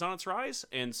Role was on its rise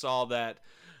and saw that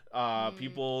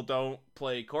people don't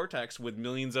play Cortex with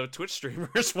millions of Twitch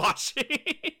streamers watching.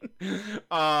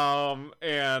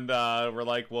 And we're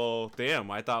like, well,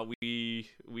 damn, I thought we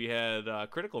had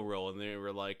Critical Role, and they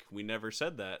were like, we never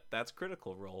said that. That's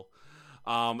Critical Role.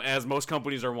 As most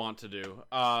companies are wont to do.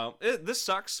 This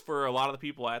sucks for a lot of the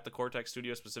people at the Cortex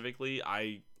studio specifically.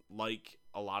 I like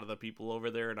a lot of the people over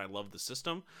there, and I love the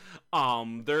system.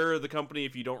 They're the company,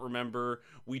 if you don't remember,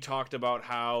 we talked about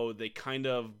how they kind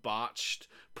of botched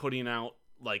putting out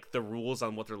like the rules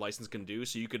on what their license can do.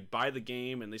 So you could buy the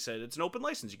game and they said it's an open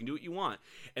license, you can do what you want,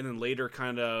 and then later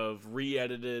kind of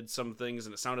re-edited some things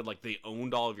and it sounded like they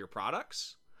owned all of your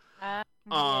products.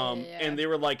 And they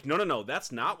were like, no,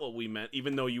 that's not what we meant.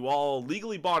 Even though you all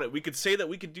legally bought it, we could say that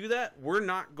we could do that. We're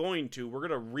not going to. We're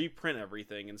going to reprint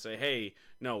everything and say, hey,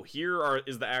 no,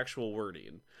 is the actual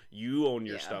wording. You own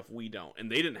your stuff. We don't.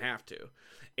 And they didn't have to.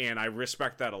 And I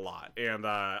respect that a lot. And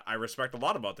I respect a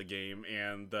lot about the game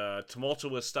and the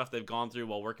tumultuous stuff they've gone through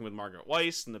while working with Margaret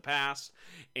Weiss in the past.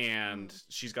 And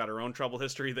she's got her own trouble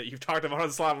history that you've talked about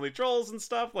on Slovenly Trolls and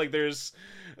stuff. Like there's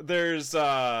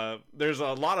a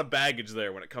lot of baggage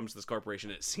there when it comes to this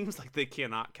corporation. It seems like they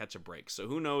cannot catch a break. So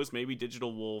who knows? Maybe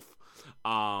Digital Wolf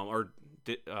or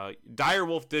Dire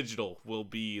Wolf Digital will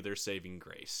be their saving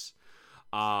grace.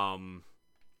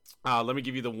 Let me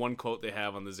give you the one quote they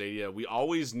have on the Zadia. We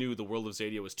always knew the world of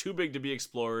Zadia was too big to be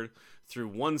explored through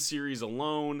one series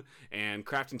alone, and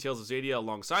crafting Tales of Zadia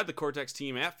alongside the Cortex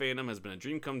team at Phantom has been a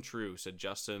dream come true, said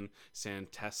Justin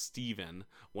Santesteven,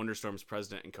 Wonderstorm's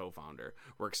president and co-founder.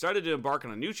 We're excited to embark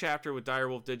on a new chapter with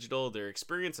Direwolf Digital. Their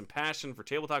experience and passion for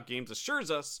tabletop games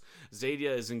assures us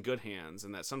Zadia is in good hands,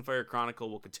 and that Sunfire Chronicle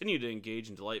will continue to engage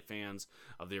and delight fans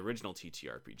of the original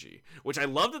TTRPG. Which I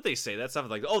love that they say that stuff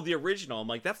like, oh, the original. I'm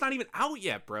like, that's not even out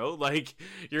yet, bro. Like,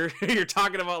 you're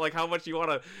talking about like how much you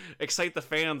want to excite the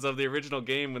fans of the original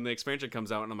game when the expansion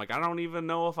comes out, and I'm like, I don't even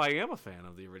know if I am a fan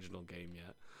of the original game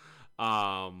yet.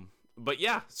 But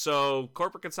yeah, so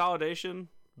corporate consolidation,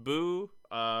 boo.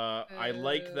 I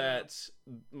like that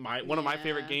one of my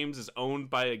favorite games is owned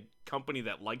by a company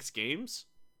that likes games,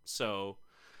 so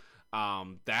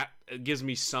that gives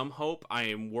me some hope. I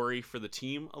am worried for the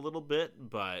team a little bit,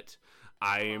 but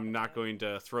I am not going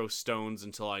to throw stones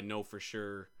until I know for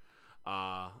sure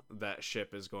that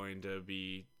ship is going to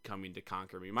be coming to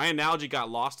conquer me. My analogy got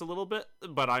lost a little bit,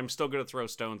 but I'm still going to throw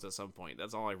stones at some point.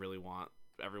 That's all I really want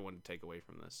everyone to take away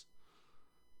from this.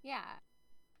 Yeah.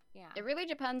 It really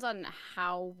depends on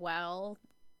how well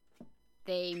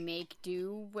they make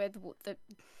do with the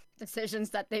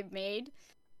decisions that they've made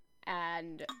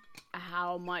and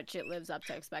how much it lives up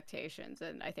to expectations.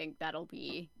 And I think that'll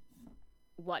be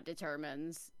what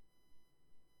determines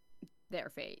their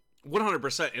fate.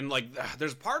 100%. And like,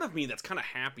 there's part of me that's kind of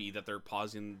happy that they're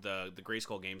pausing the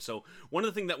Grayskull game. So one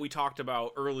of the things that we talked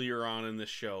about earlier on in this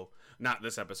show, not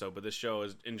this episode, but this show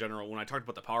is in general, when I talked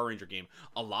about the Power Ranger game,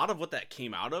 a lot of what that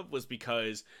came out of was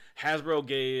because Hasbro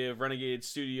gave Renegade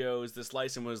Studios this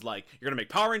license, was like, you're gonna make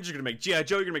Power Rangers, you're gonna make G.I.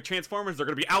 Joe, you're gonna make Transformers, they're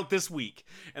gonna be out this week.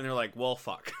 And they're like, well,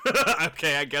 fuck.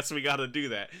 Okay, I guess we gotta do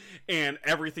that. And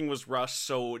everything was rushed,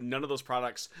 so none of those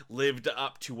products lived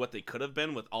up to what they could have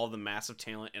been with all the massive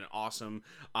talent and awesome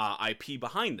IP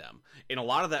behind them. And a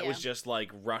lot of that was just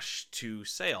like rushed to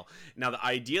sale. Now the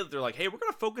idea that they're like, hey, we're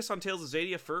gonna focus on Tales of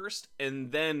Zadia first,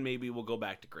 and then maybe we'll go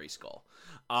back to Grayskull.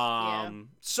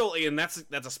 So, and that's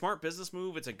a smart business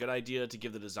move. It's a good idea to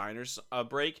give the designers a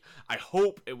break. I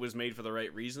hope it was made for the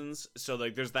right reasons. So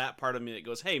like, there's that part of me that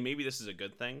goes, hey, maybe this is a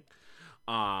good thing.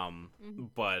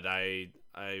 But I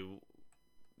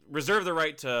reserve the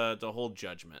right to hold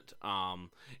judgment. And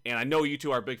I know you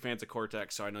two are big fans of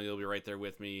Cortex, so I know you'll be right there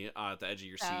with me at the edge of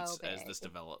your seats as this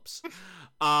develops.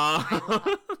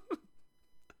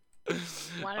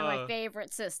 One of my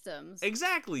favorite systems.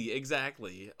 Exactly.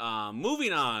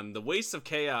 Moving on, the Wastes of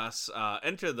Chaos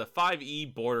enter the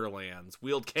 5e Borderlands,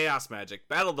 wield chaos magic,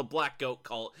 battle the Black Goat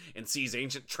cult, and seize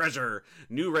ancient treasure.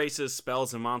 New races,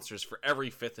 spells, and monsters for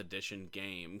every 5th edition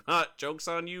game. Joke's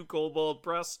on you, Kobold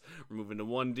Press. We're moving to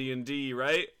 1D&D,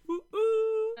 right?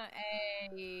 Woo-hoo.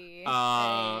 Hey.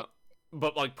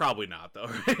 But like, probably not though.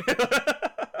 Right?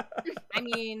 I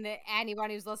mean,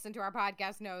 anyone who's listened to our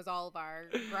podcast knows all of our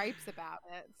gripes about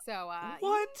it. So,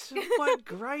 What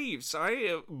gripes? I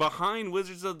am behind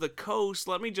Wizards of the Coast.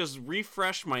 Let me just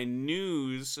refresh my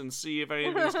news and see if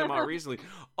anything's come out recently.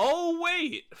 Oh,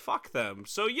 wait. Fuck them.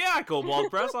 So, yeah, Kobold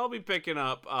Press, I'll be picking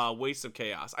up Wastes of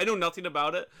Chaos. I know nothing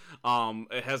about it.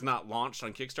 It has not launched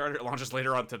on Kickstarter. It launches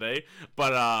later on today.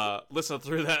 But listen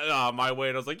through that my way,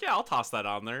 and I was like, yeah, I'll toss that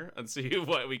on there and see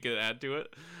what we can add to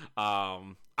it.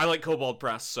 I like Kobold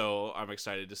Press, so I'm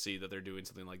excited to see that they're doing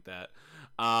something like that.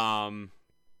 I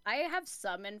have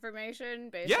some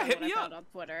information based on what I found on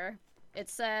Twitter. It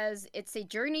says it's a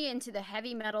journey into the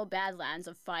heavy metal badlands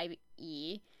of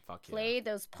 5e. Play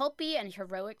those pulpy and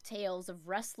heroic tales of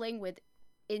wrestling with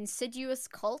insidious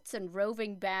cults and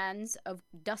roving bands of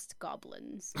dust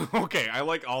goblins. Okay, I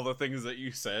like all the things that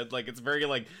you said. Like, it's very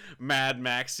like Mad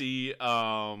Maxy,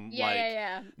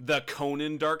 the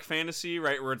Conan dark fantasy,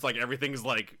 right? Where it's like everything's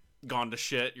like gone to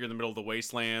shit. You're in the middle of the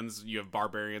wastelands. You have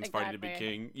barbarians fighting to be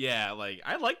king. Yeah, like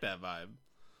I like that vibe.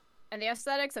 And the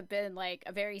aesthetics have been like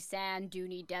a very sand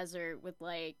duney desert with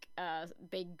like a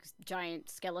big giant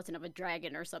skeleton of a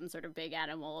dragon or some sort of big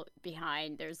animal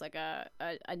behind. There's like a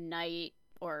knight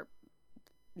or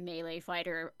melee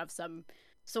fighter of some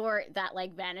sort that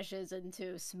like vanishes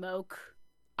into smoke.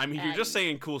 I mean, you're just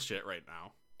saying cool shit right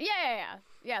now.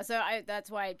 Yeah. So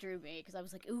that's why it drew me, because I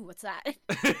was like, ooh, what's that?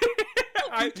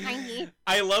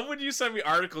 I love when you send me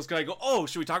articles because I go, oh,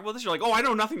 should we talk about this? You're like, oh, I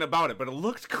know nothing about it, but it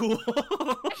looked cool.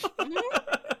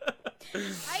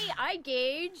 I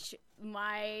gauge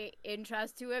my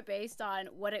interest to it based on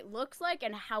what it looks like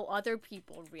and how other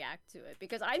people react to it,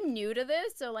 because I'm new to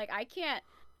this, so like I can't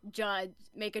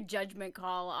make a judgment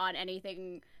call on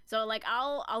anything. So like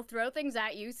I'll throw things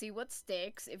at you, see what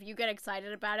sticks. If you get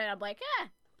excited about it, I'm like,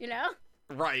 you know.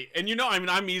 Right. And I mean,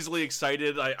 I'm easily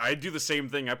excited. I do the same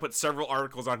thing. I put several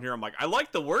articles on here. I'm like, I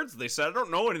like the words they said. I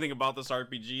don't know anything about this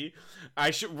RPG.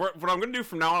 What I'm going to do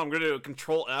from now on, I'm going to do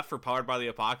Control F for Powered by the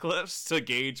Apocalypse to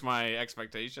gauge my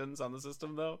expectations on the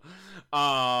system, though.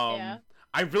 I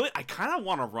kind of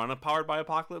want to run a Powered by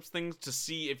Apocalypse thing to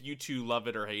see if you two love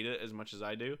it or hate it as much as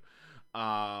I do.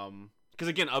 Because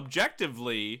again,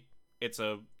 objectively, it's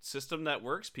a system that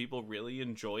works. People really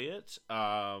enjoy it.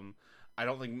 I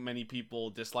don't think many people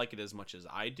dislike it as much as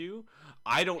I do.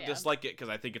 I don't dislike it because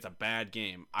I think it's a bad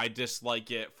game. I dislike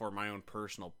it for my own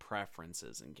personal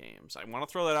preferences in games. I want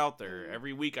to throw that out there.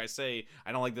 Every week I say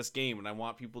I don't like this game, and I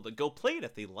want people to go play it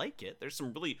if they like it. There's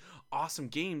some really awesome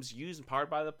games used and Powered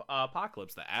by the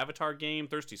Apocalypse. The Avatar game,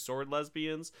 Thirsty Sword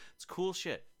Lesbians. It's cool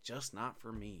shit. Just not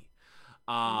for me.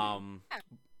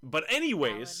 But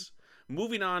anyways,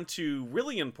 moving on to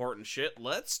really important shit,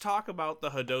 let's talk about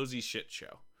the Hadozee shit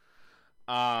show.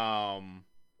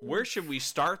 Where should we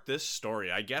start this story?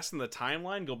 I guess in the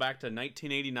timeline, go back to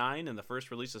 1989 and the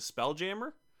first release of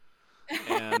Spelljammer.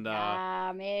 And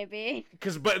maybe.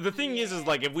 But the thing is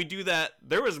like, if we do that,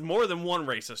 there was more than one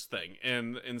racist thing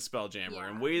in Spelljammer,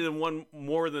 and way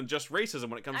more than just racism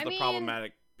when it comes to the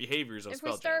problematic behaviors of Spelljammer. If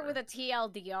we start with a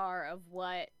TLDR of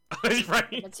what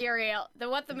right.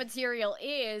 what the material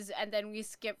is, and then we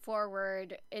skip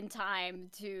forward in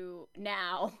time to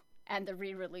now and the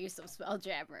re-release of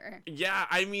Spelljammer. Yeah,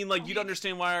 I mean, like, you'd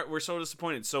understand why we're so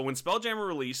disappointed. So when Spelljammer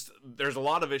released, there's a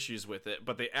lot of issues with it,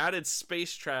 but they added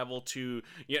space travel to,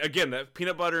 again, that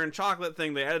peanut butter and chocolate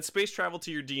thing, they added space travel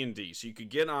to your D&D. So you could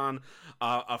get on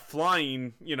a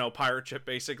flying, pirate ship,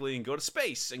 basically, and go to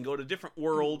space, and go to different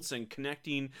worlds, and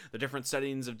connecting the different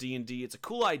settings of D&D. It's a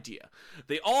cool idea.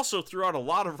 They also threw out a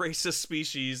lot of racist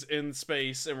species in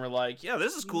space, and were like, yeah,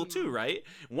 this is cool too, right?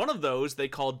 One of those they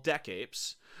called Deck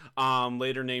Apes.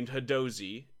 Later named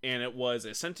Hadozee, and it was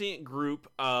a sentient group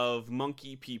of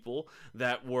monkey people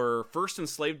that were first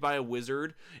enslaved by a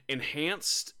wizard,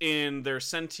 enhanced in their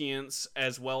sentience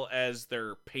as well as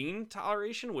their pain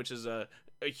toleration, which is a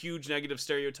huge negative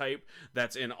stereotype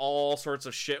that's in all sorts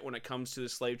of shit when it comes to the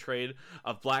slave trade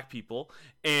of black people.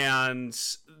 And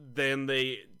then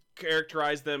they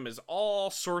characterized them as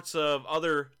all sorts of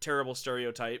other terrible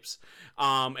stereotypes,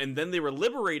 and then they were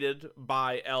liberated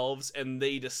by elves, and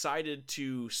they decided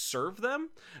to serve them.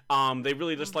 They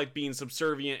really just like being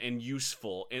subservient and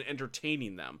useful and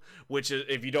entertaining them, which is,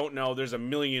 if you don't know, there's a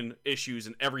million issues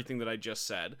in everything that I just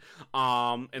said.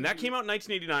 And that came out in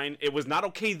 1989. It was not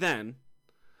okay then.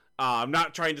 I'm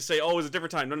not trying to say, it was a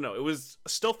different time. No. It was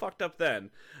still fucked up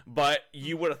then. But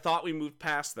you would have thought we moved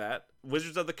past that.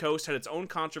 Wizards of the Coast had its own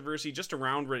controversy just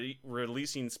around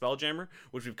releasing Spelljammer,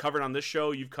 which we've covered on this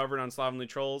show. You've covered on Slovenly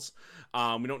Trolls.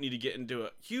 We don't need to get into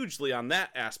it hugely on that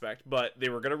aspect, but they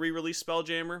were going to re-release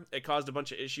Spelljammer. It caused a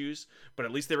bunch of issues, but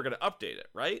at least they were going to update it,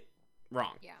 right?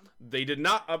 Wrong. Yeah. They did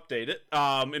not update it.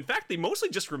 In fact, they mostly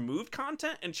just removed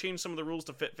content and changed some of the rules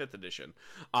to fit 5th edition.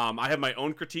 I have my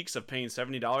own critiques of paying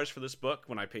 $70 for this book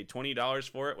when I paid $20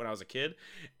 for it when I was a kid.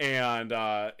 And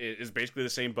it is basically the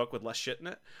same book with less shit in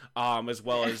it, as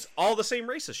well as all the same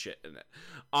racist shit in it.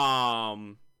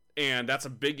 And that's a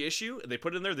big issue. They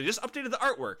put it in there. They just updated the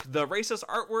artwork. The racist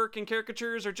artwork and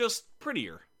caricatures are just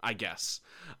prettier, I guess,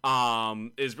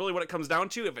 is really what it comes down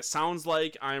to. If it sounds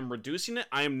like I'm reducing it,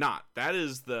 I am not. That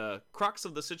is the crux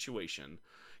of the situation.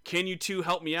 Can you two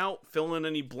help me out? Fill in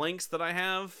any blanks that I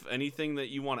have? Anything that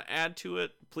you want to add to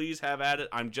it? Please have at it.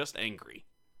 I'm just angry.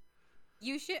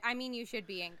 You should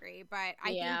be angry, but I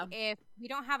think if we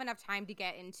don't have enough time to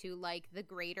get into, like, the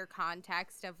greater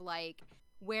context of, like,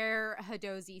 where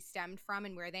Hadozee stemmed from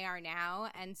and where they are now,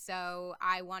 and so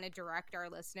I want to direct our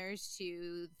listeners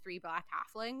to Three Black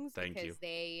Halflings. Because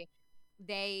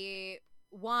they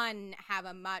one have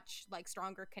a much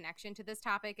stronger connection to this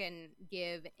topic and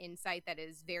give insight that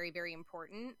is very, very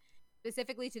important,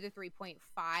 specifically to the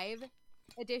 3.5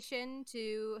 addition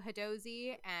to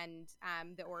Hadozee and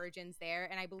the origins there.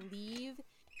 And I believe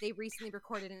they recently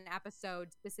recorded an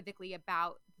episode specifically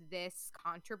about this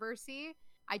controversy.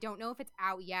 I don't know if it's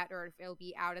out yet or if it'll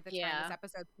be out at the time this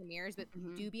episode premieres, but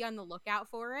do be on the lookout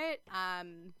for it. I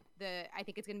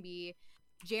think it's going to be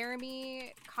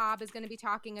Jeremy Cobb is going to be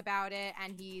talking about it,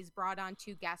 and he's brought on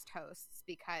 2 guest hosts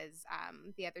because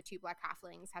the other 2 Black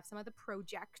Halflings have some of the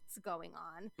projects going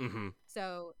on. Mm-hmm.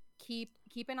 So keep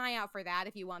an eye out for that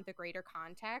if you want the greater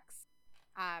context.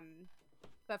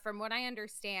 But from what I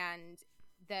understand,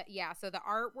 so the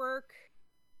artwork,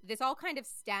 this all kind of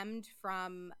stemmed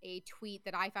from a tweet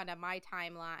that I found on my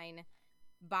timeline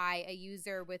by a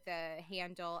user with a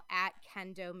handle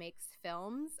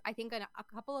 @KendoMakesFilms. I think a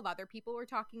couple of other people were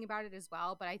talking about it as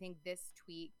well, but I think this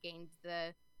tweet gained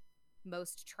the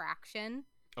most traction.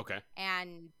 Okay.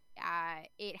 And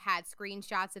it had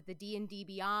screenshots of the D&D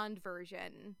Beyond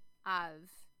version of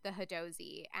the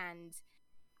Hadozee, and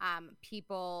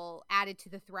people added to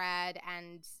the thread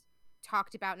and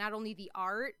talked about not only the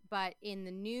art, but in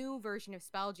the new version of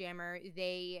Spelljammer,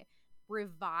 they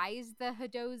revised the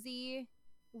Hadozee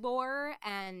lore,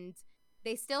 and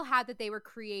they still had that they were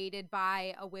created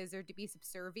by a wizard to be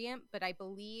subservient, but I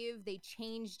believe they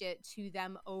changed it to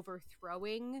them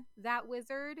overthrowing that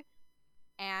wizard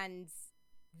and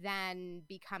then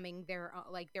becoming their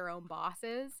own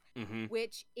bosses,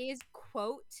 which is,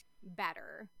 quote,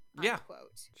 better,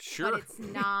 unquote. Sure.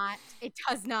 But it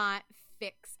does not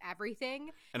fix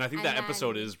everything. And I think that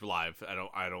episode is live.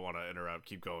 I don't want to interrupt.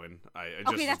 Keep going. I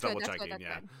just was double checking.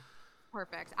 Good.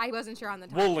 Perfect. I wasn't sure on the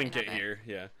time. We'll link it here.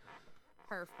 Yeah.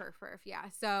 Perf. Yeah.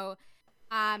 So,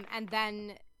 and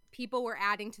then people were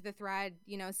adding to the thread,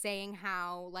 saying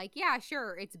how, like, yeah,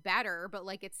 sure, it's better, but,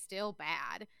 like, it's still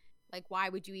bad. Like, why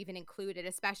would you even include it,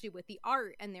 especially with the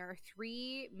art? And there are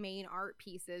 3 main art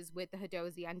pieces with the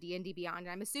Hadozee on D&D Beyond. And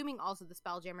I'm assuming also the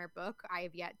Spelljammer book. I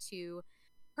have yet to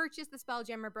purchase the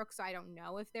Spelljammer book, so I don't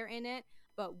know if they're in it.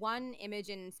 But one image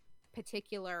in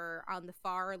particular on the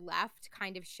far left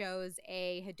kind of shows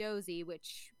a Hadozee,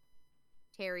 which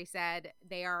Terry said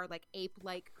they are like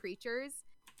ape-like creatures,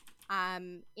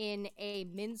 in a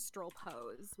minstrel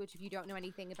pose, which if you don't know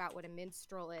anything about what a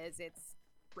minstrel is, it's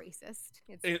racist.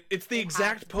 It's the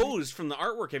exact pose from the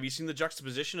artwork. Have you seen the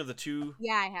juxtaposition of the 2?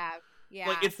 Yeah, I have. Yeah.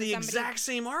 Like, it's the exact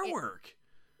same artwork.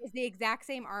 It's the exact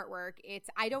same artwork.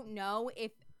 I don't know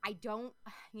if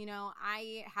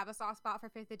I have a soft spot for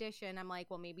 5th edition. I'm like,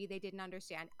 well, maybe they didn't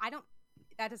understand.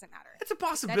 That doesn't matter. It's a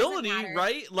possibility,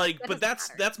 right? Like, but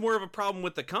that's more of a problem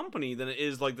with the company than it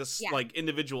is like this, like,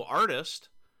 individual artist.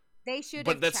 They should,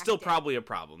 but that's still probably a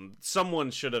problem. Someone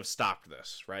should have stopped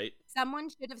this, right? Someone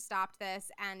should have stopped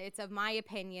this, and it's of my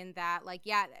opinion that, like,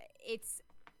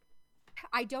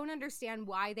 I don't understand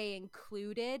why they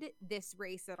included this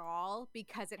race at all,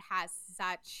 because it has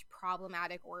such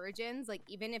problematic origins. Like,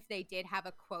 even if they did have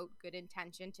a, quote, good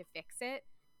intention to fix it,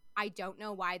 I don't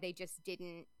know why they just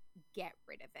didn't get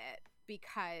rid of it,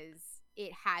 because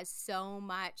it has so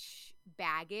much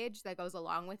baggage that goes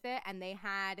along with it, and they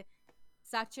had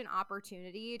such an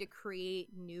opportunity to create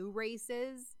new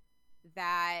races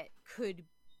that could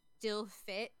still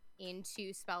fit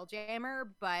into Spelljammer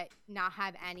but not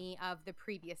have any of the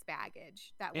previous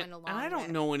baggage that went along. And I don't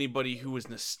know anybody who was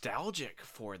nostalgic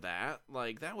for that.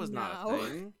 Like, that was not a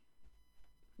thing.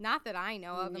 Not that I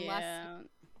know of, unless you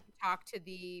talk to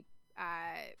the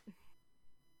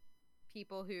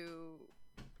people who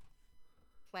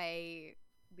play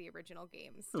the original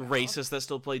games. So. Racists that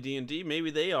still play D&D,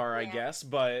 maybe they are, I guess,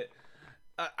 but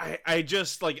I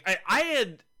just, like,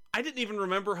 I didn't even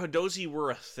remember Hadozee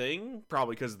were a thing,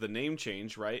 probably because of the name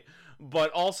change, right?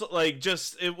 But also, like,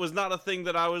 just, it was not a thing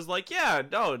that I was like, yeah,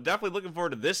 no, definitely looking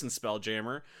forward to this in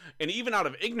Spelljammer. And even out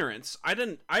of ignorance,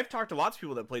 I've talked to lots of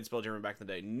people that played Spelljammer back in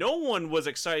the day. No one was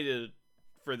excited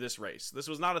for this race. This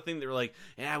was not a thing they were like,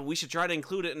 yeah, we should try to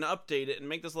include it and update it and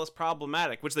make this less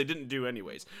problematic, which they didn't do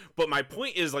anyways. But my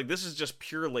point is, like, this is just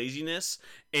pure laziness,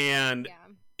 and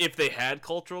if they had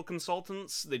cultural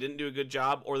consultants, they didn't do a good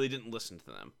job, or they didn't listen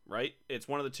to them, right? It's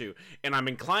one of the two. And I'm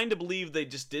inclined to believe they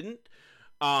just didn't.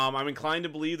 I'm inclined to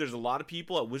believe there's a lot of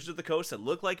people at Wizards of the Coast that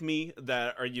look like me,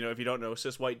 that are, if you don't know,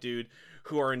 cis white dude,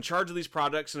 who are in charge of these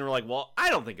projects and are like, well,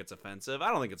 I don't think it's offensive.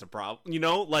 I don't think it's a problem.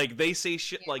 Like, they say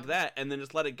shit like that and then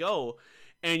just let it go.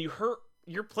 And you hurt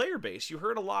your player base. You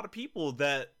hurt a lot of people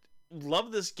that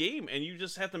love this game, and you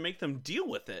just have to make them deal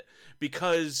with it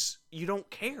because you don't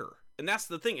care. And that's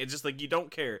the thing. It's just like, you don't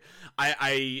care.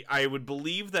 I would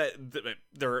believe that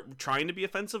they're trying to be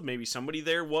offensive. Maybe somebody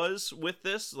there was with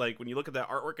this. Like, when you look at that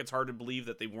artwork, it's hard to believe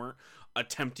that they weren't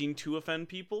attempting to offend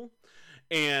people.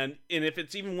 And if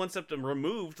it's even one step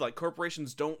removed, like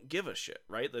corporations don't give a shit,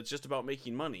 right? That's just about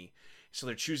making money. So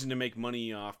they're choosing to make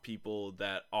money off people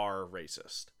that are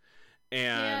racist.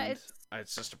 And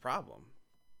it's just a problem.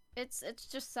 It's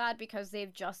just sad because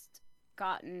they've just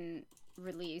gotten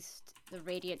released the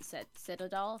Radiant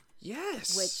Citadel.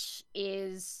 Yes. Which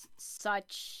is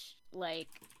such like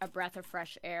a breath of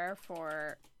fresh air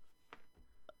for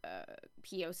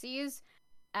POCs,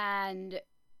 and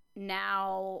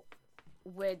now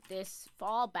with this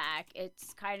fallback,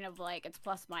 it's kind of like it's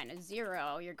plus minus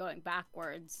zero. You're going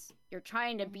backwards. You're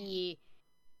trying to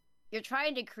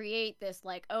create this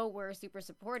like, oh, we're super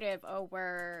supportive. Oh,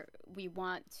 we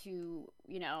want to,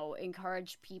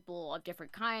 encourage people of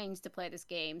different kinds to play this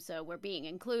game. So we're being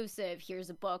inclusive. Here's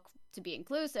a book to be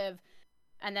inclusive.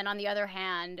 And then on the other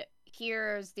hand,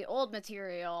 here's the old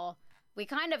material. We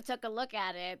kind of took a look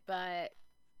at it, but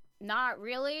not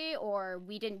really, or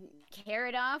we didn't care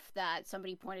enough that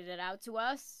somebody pointed it out to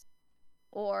us,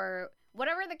 or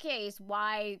whatever the case,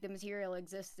 why the material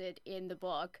existed in the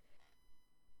book.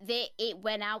 It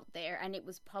went out there and it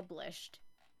was published.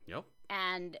 Yep.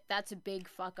 And that's a big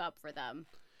fuck up for them.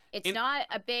 It's not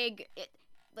a big...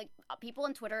 like, people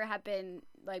on Twitter have been,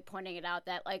 like, pointing it out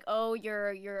that, like, oh,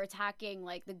 you're attacking,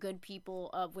 like, the good people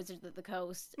of Wizards of the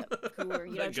Coast who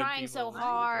are, trying so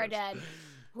hard and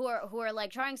who are,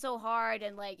 like, trying so hard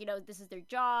and, like, this is their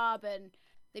job and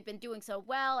they've been doing so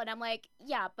well. And I'm like,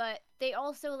 yeah, but they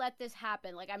also let this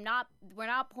happen. Like, we're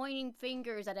not pointing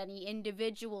fingers at any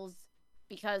individuals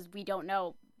because we don't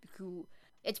know who...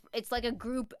 It's like a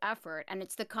group effort, and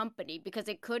it's the company, because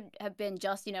it could have been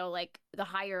just, like, the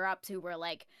higher-ups who were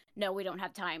like, no, we don't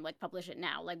have time, like, publish it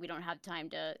now. Like, we don't have time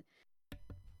to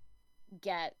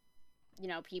get,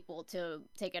 people to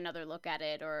take another look at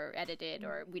it or edit it,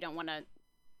 or we don't want to,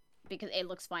 because it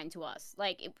looks fine to us.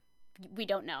 Like, we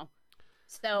don't know.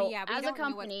 So, as a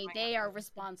company, they are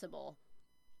responsible.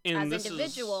 And as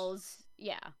individuals,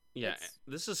 Yeah,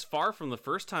 this is far from the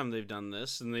first time they've done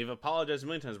this, and they've apologized a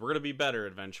million times. We're going to be better,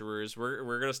 adventurers. We're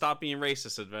going to stop being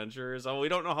racist, adventurers. Oh, we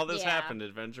don't know how this happened,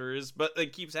 adventurers, but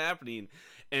it keeps happening.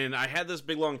 And I had this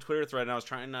big, long Twitter thread, and I was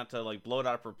trying not to, like, blow it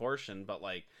out of proportion, but,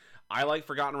 like, I like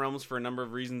Forgotten Realms for a number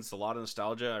of reasons. A lot of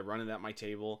nostalgia. I run it at my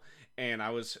table, and I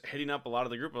was hitting up a lot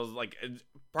of the group. I was like,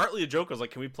 partly a joke. I was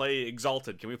like, can we play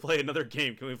Exalted? Can we play another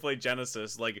game? Can we play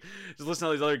Genesis? Like, just listen to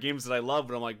all these other games that I love.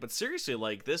 But I'm like, but seriously,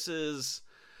 like, this is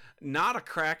not a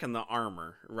crack in the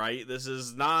armor, right? This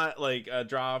is not like a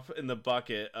drop in the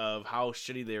bucket of how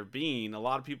shitty they're being. A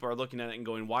lot of people are looking at it and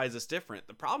going, why is this different?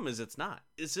 The problem is it's not.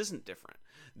 This isn't different.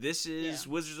 This is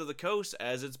Wizards of the Coast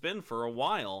as it's been for a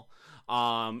while.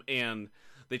 And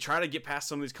they try to get past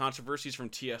some of these controversies from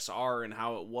TSR and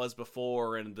how it was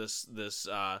before, and this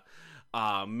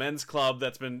men's club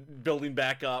that's been building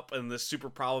back up, and this super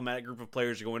problematic group of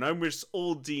players are going, I miss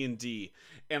old D&D.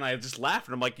 And I just laughed,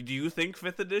 and I'm like, do you think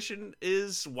 5th edition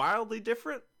is wildly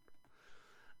different?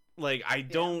 Like, I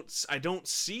don't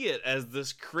see it as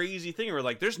this crazy thing where,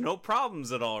 like, there's no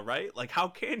problems at all, right? Like, how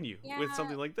can you with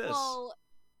something like this? Well,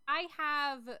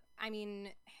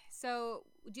 so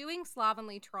doing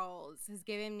Slovenly Trolls has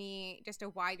given me just a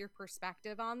wider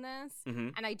perspective on this,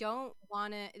 and I don't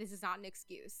want to, this is not an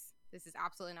excuse. This is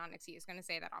absolutely not an excuse. I'm going to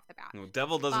say that off the bat. No,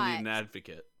 Devil doesn't need an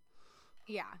advocate.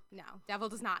 Yeah, no. Devil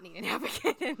does not need an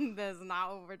advocate, and this is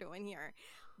not what we're doing here.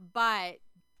 But,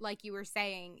 like you were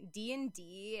saying,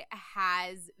 D&D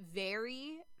has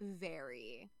very,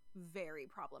 very, very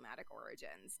problematic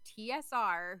origins.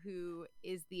 TSR, who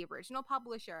is the original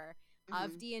publisher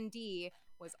of D&D,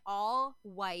 was all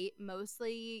white,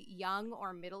 mostly young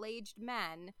or middle-aged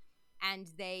men, and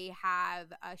they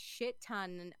have a shit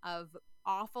ton of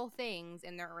awful things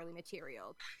in their early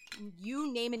material.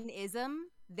 You name an ism,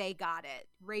 they got it.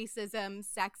 Racism,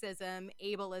 sexism,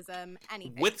 ableism,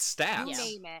 anything. With stats. You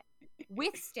name it.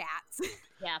 With stats.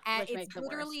 Yeah, and it's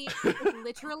literally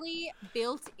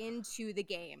built into the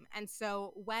game. And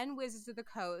so when Wizards of the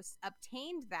Coast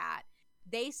obtained that,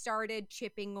 they started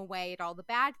chipping away at all the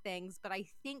bad things, but I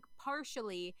think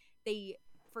partially they,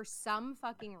 for some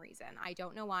fucking reason, I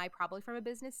don't know why, probably from a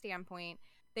business standpoint,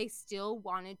 they still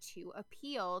wanted to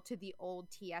appeal to the old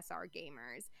TSR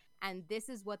gamers. And this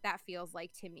is what that feels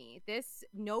like to me.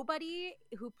 Nobody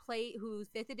whose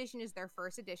 5th edition is their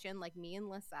first edition, like me and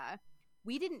Lissa,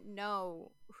 we didn't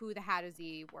know who the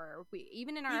Hadozee were.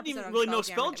 Even in our episode, didn't really know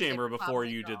Spelljammer before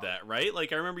you did that, right?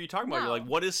 Like, I remember you talking about, you're like,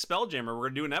 what is Spelljammer? We're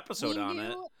going to do an episode on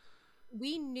it.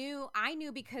 I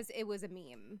knew because it was a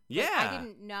meme. Yeah. Like, I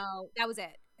didn't know. That was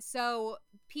it. So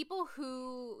people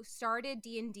who started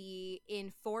D&D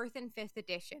in 4th and 5th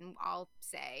edition, I'll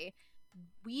say,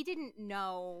 we didn't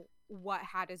know what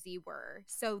Hadozee were.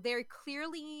 So they're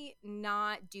clearly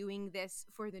not doing this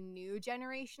for the new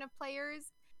generation of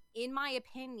players. In my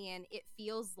opinion, it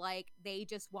feels like they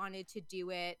just wanted to do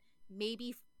it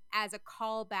maybe as a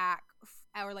callback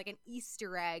or like an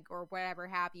Easter egg or whatever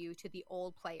have you to the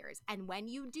old players. And when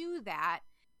you do that,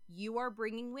 you are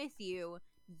bringing with you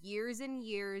years and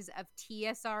years of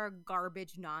TSR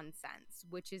garbage nonsense,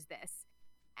 which is this.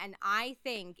 And I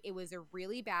think it was a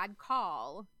really bad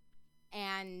call,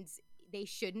 and they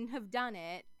shouldn't have done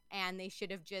it, and they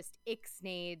should have just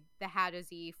ixnayed the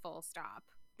Hadozee full stop.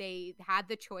 They had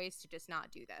the choice to just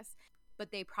not do this,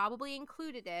 but they probably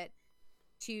included it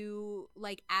to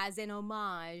like as an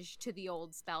homage to the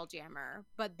old Spelljammer.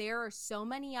 But there are so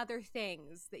many other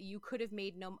things that you could have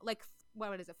made like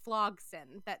what is it,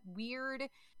 Flogson, that weird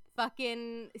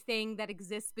fucking thing that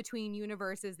exists between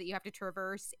universes that you have to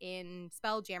traverse in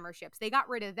Spelljammer ships. They got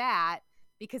rid of that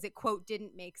because it quote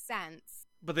didn't make sense.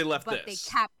 But they left but this.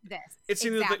 They kept this. It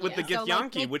seems exactly. with the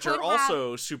Githyanki, like, which are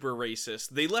also super racist.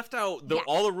 They left out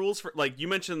all the rules for, like you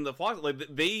mentioned, the flaws. Like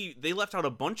they left out a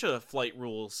bunch of flight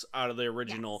rules out of the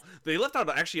original. Yes. They left out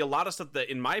actually a lot of stuff that,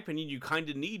 in my opinion, you kind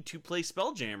of need to play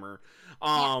Spelljammer.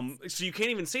 So you can't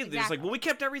even say that. Exactly. It's like, well, we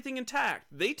kept everything intact.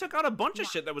 They took out a bunch of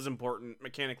shit that was important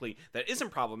mechanically that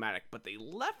isn't problematic, but they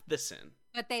left this in.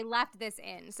 But they left this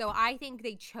in. So I think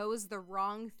they chose the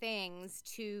wrong things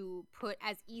to put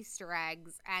as Easter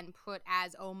eggs and put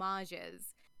as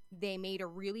homages. They made a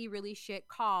really, really shit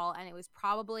call, and it was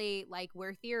probably, like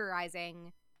we're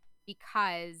theorizing,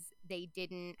 because they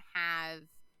didn't have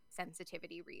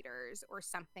sensitivity readers or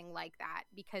something like that,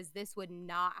 because this would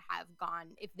not have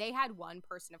gone, if they had one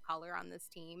person of color on this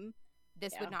team,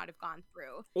 this would not have gone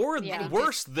through. Or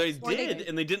worse, they did,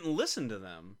 and they didn't listen to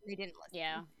them. They didn't listen.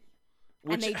 Yeah.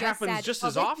 Which and they happens just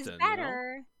as often. Is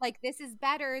better. You know? Like, this is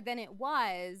better than it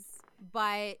was,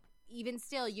 but even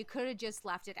still, you could have just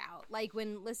left it out. Like,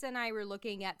 when Lissa and I were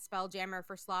looking at Spelljammer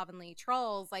for Slovenly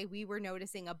Trolls, like, we were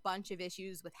noticing a bunch of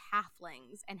issues with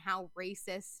halflings and how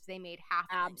racist they made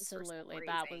halflings. Absolutely.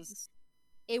 That was...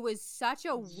 It was such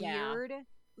a weird,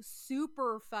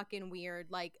 super fucking weird,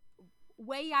 like,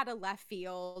 way out of left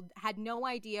field. Had no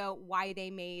idea why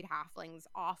they made halflings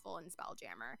awful in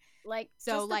Spelljammer. Like,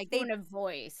 so just like the tone of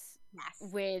voice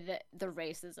with the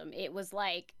racism, it was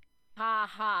like, ha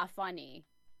ha, funny.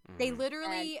 They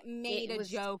literally made a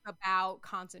joke about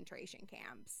concentration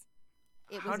camps.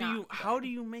 How do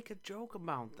you make a joke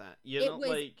about that? You know,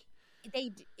 like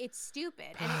it's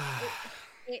stupid.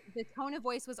 And the tone of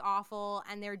voice was awful,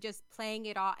 and they're just playing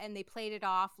it off, and they played it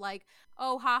off like,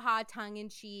 oh, haha, tongue in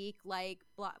cheek, like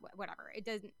blah, whatever. It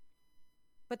doesn't.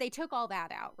 But they took all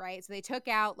that out, right? So they took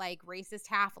out like racist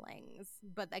halflings,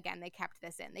 but again, they kept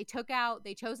this in. They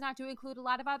chose not to include a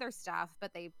lot of other stuff,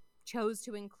 but they chose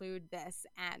to include this,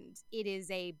 and it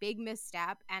is a big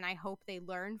misstep, and I hope they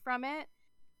learn from it.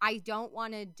 I don't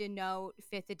want to denote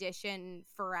 5th edition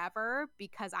forever,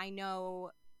 because I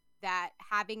know that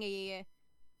having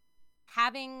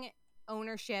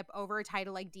ownership over a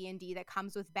title like D&D that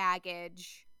comes with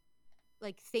baggage,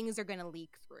 like, things are going to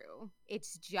leak through.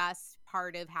 It's just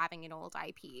part of having an old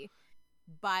IP.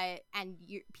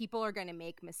 People are going to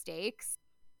make mistakes,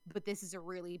 but this is a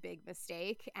really big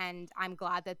mistake, and I'm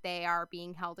glad that they are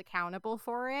being held accountable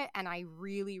for it, and I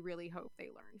really, really hope they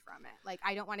learn from it. Like,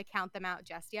 I don't want to count them out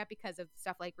just yet because of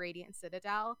stuff like Radiant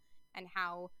Citadel and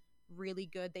how really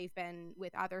good they've been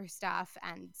with other stuff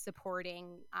and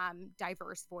supporting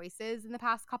diverse voices in the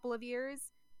past couple of years.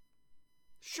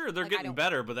 Sure, they're getting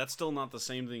better, but that's still not the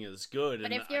same thing as good.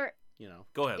 But if you're,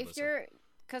 go ahead. If you're,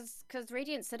 because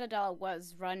Radiant Citadel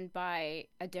was run by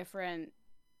a different,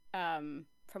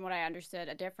 from what I understood,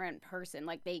 a different person.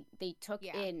 Like they took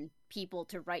in people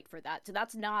to write for that, so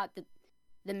that's not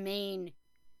the main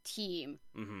team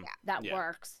that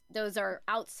works. Those are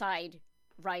outside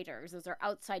writers. Those are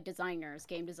outside designers,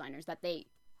 game designers that they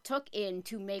took in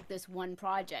to make this one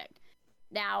project.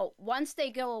 Now, once they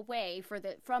go away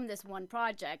from this one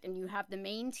project, and you have the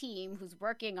main team who's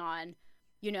working on,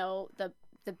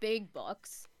 the big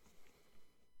books,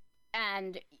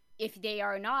 and if they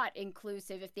are not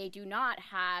inclusive, if they do not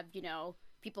have,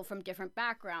 people from different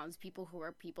backgrounds, people who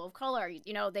are people of color,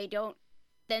 they don't,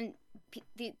 then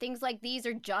things like these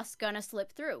are just gonna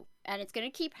slip through, and it's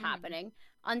gonna keep happening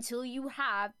until you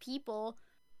have people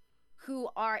who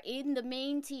are in the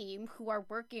main team who are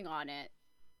working on it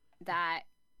that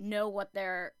know what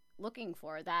they're looking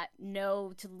for, that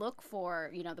know to look for,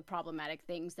 the problematic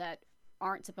things that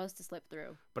aren't supposed to slip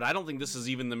through. But I don't think this is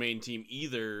even the main team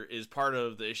either, is part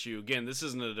of the issue. Again, this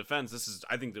isn't a defense. This is,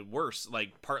 I think, the worst,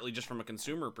 like, partly just from a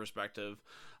consumer perspective,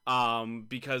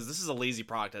 because this is a lazy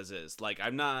product as is. Like,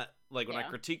 I'm not, like, when I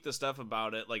critique the stuff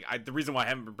about it, like, the reason why I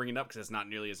haven't been bringing it up, because it's not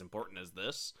nearly as important as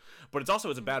this, but it's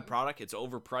a bad product. It's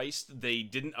overpriced. They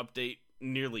didn't update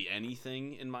nearly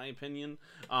anything, in my opinion,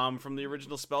 from the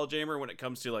original Spelljammer when it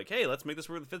comes to, like, hey, let's make this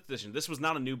work the 5th edition. This was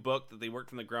not a new book that they worked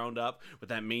from the ground up with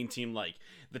that main team, like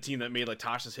the team that made, like,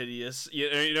 Tasha's Hideous,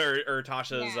 or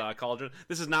Tasha's Cauldron.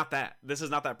 This is not that. This is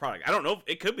not that product. I don't know if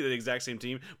it could be the exact same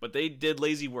team, but they did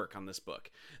lazy work on this book.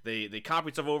 They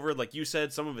copied stuff over, like you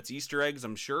said, some of it's Easter eggs,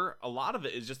 I'm sure. A lot of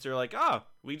it is just, they're like,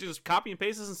 we just copy and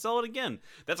paste this and sell it again.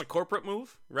 That's a corporate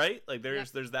move, right? Like,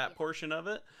 there's that portion of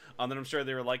it. Then I'm sure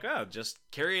they were like, just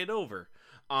carry it over.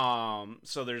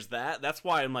 So there's that. That's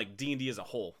why I'm like, D&D as a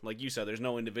whole, like you said, there's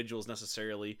no individuals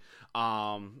necessarily.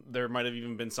 There might have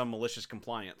even been some malicious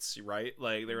compliance, right?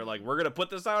 Like, they were like, we're gonna put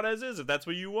this out as is if that's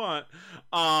what you want.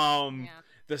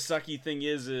 The sucky thing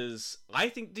is I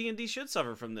think D&D should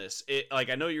suffer from this.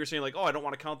 Like, I know you were saying, like, I don't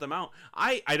want to count them out.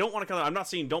 I don't want to count them. I'm not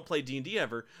saying don't play D&D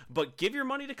ever, but give your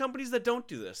money to companies that don't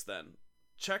do this then.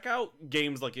 Check out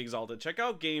games like Exalted. Check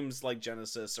out games like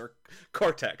Genesis or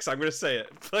Cortex. I'm going to say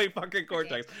it. Play fucking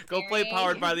Cortex. Go play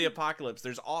Powered by the Apocalypse.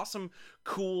 There's awesome,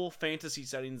 cool fantasy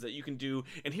settings that you can do.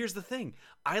 And here's the thing.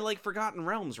 I like Forgotten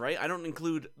Realms, right? I don't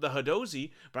include the Hadozee,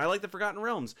 but I like the Forgotten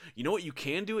Realms. You know what you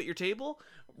can do at your table?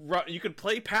 You could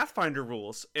play Pathfinder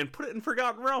rules and put it in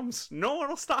Forgotten Realms. No one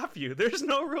will stop you. There's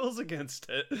no rules against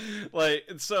it.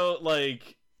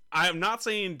 I'm not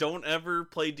saying don't ever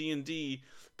play D&D,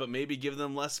 but maybe give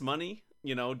them less money,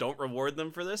 don't reward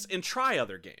them for this, and try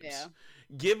other games. Yeah.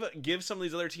 Give some of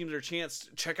these other teams their chance.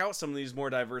 Check out some of these more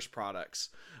diverse products.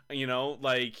 I'm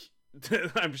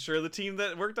sure the team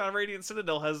that worked on Radiant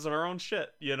Citadel has their own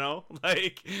shit,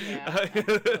 Like,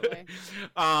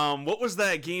 what was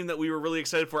that game that we were really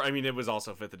excited for? I mean, it was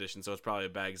also 5th edition, so it's probably a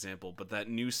bad example, but that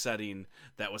new setting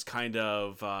that was kind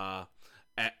of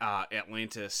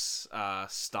Atlantis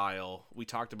style. We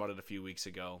talked about it a few weeks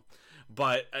ago.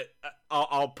 But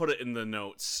I'll put it in the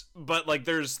notes. But, like,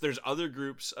 there's other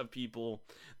groups of people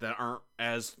that aren't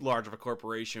as large of a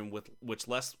corporation with which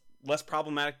less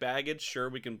problematic baggage. Sure,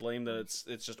 we can blame that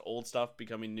it's just old stuff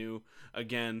becoming new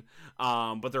again.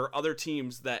 But there are other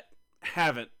teams that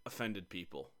haven't offended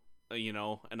people,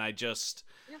 and I just...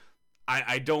 Yeah.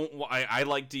 I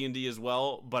like D&D as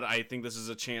well, but I think this is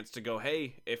a chance to go,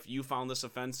 hey, if you found this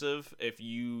offensive, if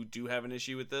you do have an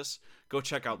issue with this, go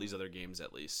check out these other games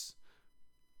at least.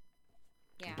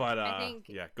 Yeah, but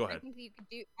go ahead. I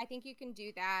think you can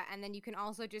do that, and then you can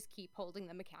also just keep holding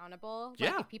them accountable.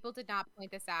 Yeah. Like, if people did not point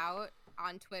this out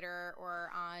on Twitter or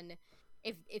on,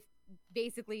 if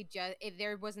basically just if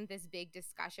there wasn't this big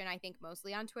discussion, I think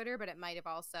mostly on Twitter, but it might have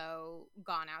also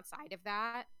gone outside of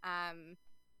that.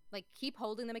 Like, keep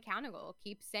holding them accountable.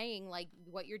 Keep saying, like,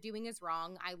 what you're doing is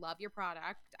wrong. I love your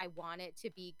product. I want it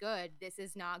to be good. This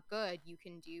is not good. You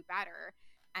can do better.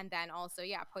 And then also,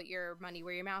 put your money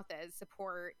where your mouth is.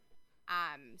 Support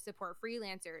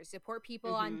freelancers. Support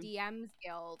people on DM's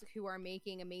Guild who are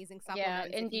making amazing supplements.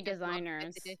 Yeah, indie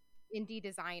designers. Indie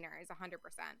designers, 100%.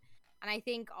 And I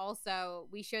think also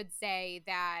we should say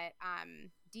that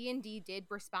D&D did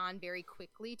respond very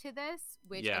quickly to this,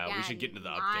 which, again, we should get into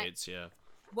the updates,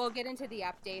 We'll get into the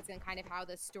updates and kind of how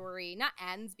the story not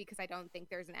ends, because I don't think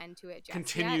there's an end to it just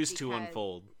continues to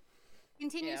unfold.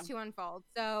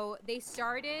 So they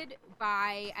started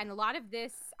by, and a lot of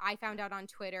this I found out on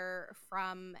Twitter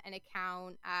from an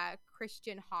account,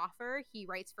 Christian Hoffer. He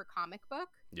writes for Comic Book.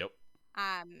 Yep.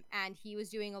 And he was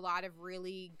doing a lot of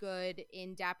really good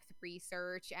in-depth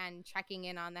research and checking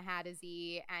in on the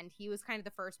Hadozee, and he was kind of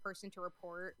the first person to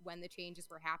report when the changes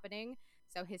were happening.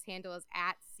 So his handle is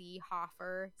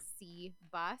 @CHofferCBus.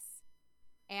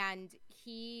 And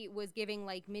he was giving,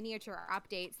 like, miniature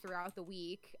updates throughout the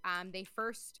week. They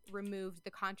first removed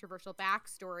the controversial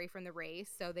backstory from the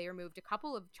race, so they removed a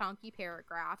couple of chunky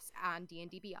paragraphs on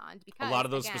D&D Beyond. Because a lot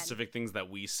of those specific things that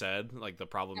we said, like the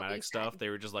problematic stuff, they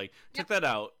were just like, took that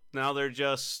out. Now they're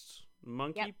just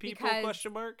monkey people,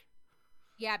 question mark?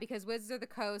 Yeah, because Wizards of the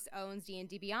Coast owns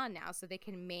D&D Beyond now, so they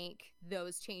can make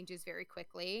those changes very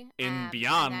quickly.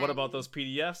 Beyond, what about those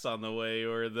PDFs on the way,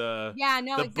 or the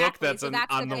exactly. book that's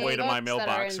on the way to my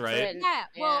mailbox, right?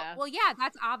 Well,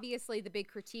 that's obviously the big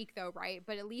critique, though, right?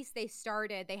 But at least they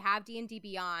have D&D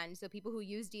Beyond, so people who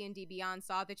use D&D Beyond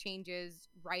saw the changes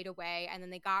right away, and then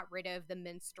they got rid of the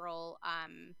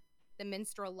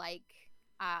minstrel-like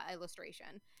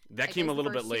illustration. That came a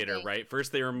little bit later, right?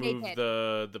 First they removed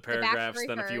the paragraphs,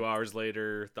 then a few hours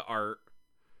later, the art.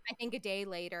 I think a day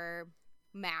later.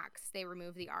 max. They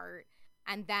removed the art.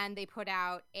 And then they put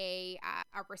out a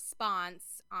response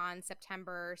on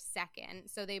September 2nd.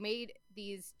 So they made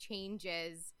these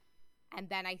changes. And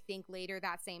then I think later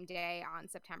that same day on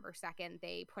September 2nd,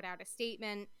 they put out a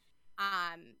statement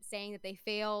saying that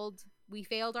we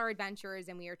failed our adventures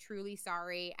and we are truly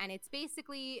sorry. And it's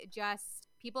basically just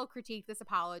people critique this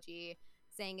apology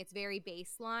saying it's very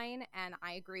baseline, and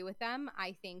I agree with them.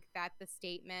 I think that the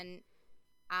statement,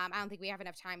 I don't think we have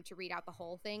enough time to read out the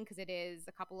whole thing because it is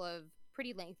a couple of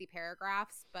pretty lengthy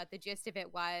paragraphs, but the gist of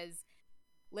it was,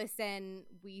 listen,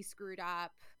 we screwed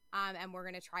up. And we're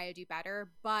going to try to do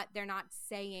better, but they're not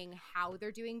saying how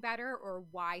they're doing better or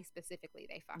why specifically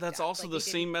they fucked up. That's also the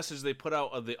same message they put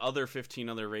out of the other 15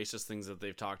 other racist things that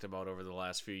they've talked about over the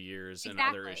last few years and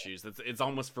other issues. It's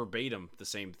almost verbatim the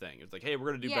same thing. It's like, hey,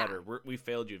 we're going to do better. We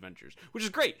failed you, adventures, which is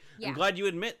great. Yeah. I'm glad you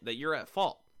admit that you're at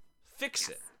fault. Fix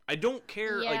it. I don't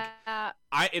care.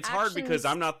 It's hard because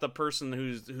I'm not the person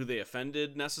who they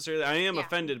offended necessarily. I am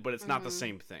offended, but it's not the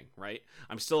same thing, right?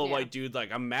 I'm still a white dude.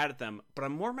 Like, I'm mad at them, but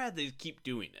I'm more mad they keep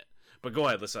doing it. But go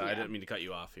ahead, Lisa. I didn't mean to cut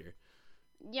you off here.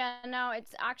 Yeah, no,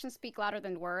 it's actions speak louder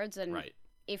than words, and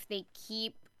if they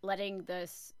keep letting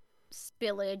this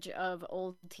spillage of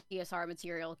old TSR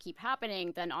material keep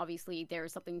happening, then obviously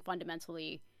there's something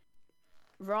fundamentally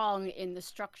wrong in the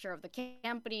structure of the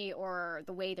company or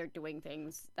the way they're doing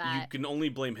things. That you can only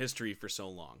blame history for so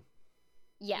long.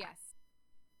 Yes.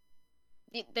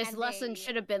 This lesson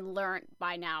should have been learned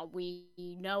by now. We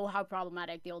know how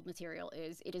problematic the old material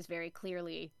is. It is very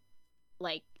clearly,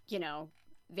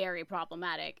 very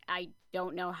problematic. I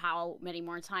don't know how many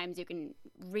more times you can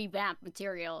revamp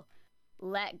material,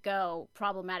 let go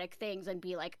problematic things, and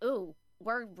be like, ooh,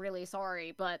 we're really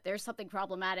sorry, but there's something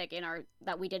problematic in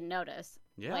that we didn't notice.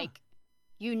 Yeah. Like,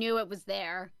 you knew it was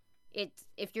there.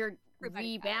 If you're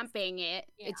revamping it,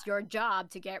 it's your job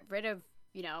to get rid of,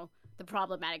 the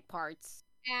problematic parts.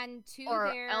 And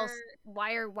else,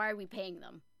 why are we paying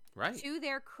them? Right. To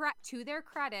their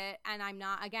credit, and I'm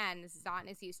not, again, this is not an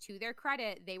excuse, to their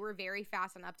credit, they were very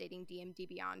fast on updating D&D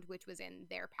Beyond, which was in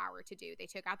their power to do. They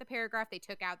took out the paragraph, they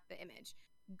took out the image.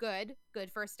 Good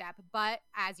first step. But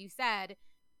as you said,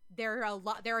 there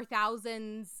are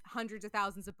thousands, hundreds of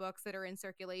thousands of books that are in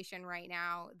circulation right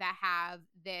now that have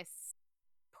this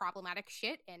problematic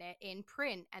shit in it in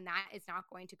print, and that is not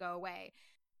going to go away.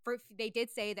 They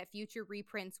did say that future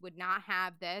reprints would not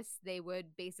have this. They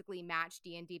would basically match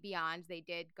D&D Beyond. They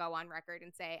did go on record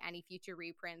and say any future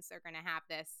reprints are going to have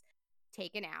this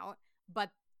taken out. But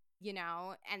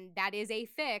and that is a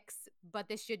fix, but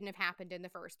this shouldn't have happened in the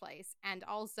first place. And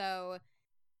also,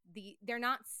 they're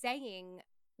not saying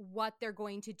what they're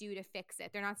going to do to fix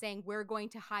it. They're not saying we're going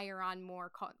to hire on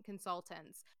more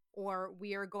consultants or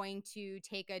we are going to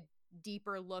take a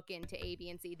deeper look into A, B,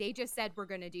 and C. They just said we're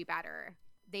going to do better.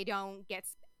 They don't get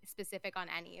specific on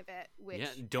any of it.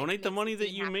 Which donate the money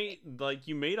that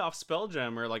you made off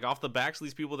Spelljam or off the backs of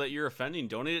these people that you're offending.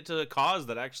 Donate it to a cause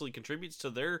that actually contributes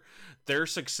to their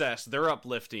success, their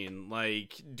uplifting.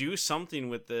 Do something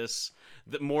with this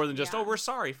that more than just we're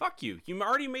sorry, fuck you. You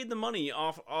already made the money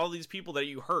off all these people that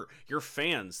you hurt, your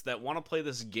fans that want to play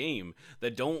this game,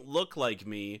 that don't look like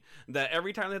me, that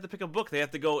every time they have to pick a book they have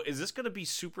to go, is this gonna be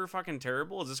super fucking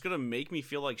terrible? Is this gonna make me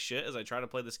feel like shit as I try to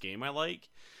play this game I like?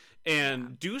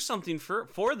 And do something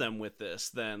for them with this.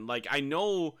 Then, I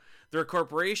know they're a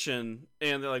corporation,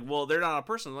 and they're like, well, they're not a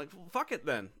person. I'm like, well, fuck it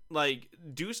then.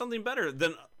 Do something better.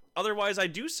 Then, otherwise, I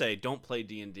do say don't play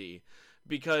D&D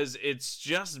because it's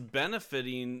just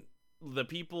benefiting the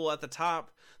people at the top.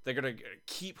 They're gonna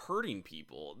keep hurting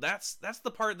people. That's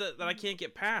the part that I can't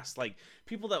get past.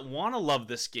 People that want to love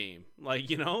this game,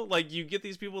 you get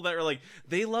these people that are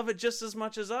they love it just as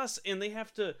much as us, and they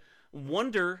have to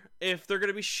wonder if they're going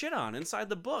to be shit on inside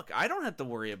the book. I don't have to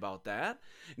worry about that.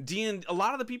 A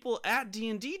lot of the people at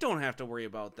D&D don't have to worry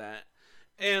about that.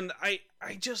 And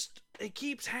it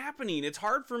keeps happening. It's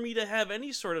hard for me to have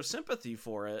any sort of sympathy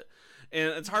for it. And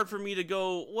it's hard for me to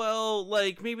go, well,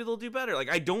 maybe they'll do better.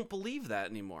 I don't believe that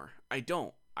anymore. I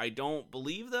don't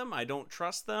believe them. I don't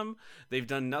trust them. They've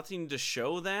done nothing to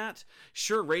show that.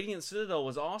 Sure, Radiant Citadel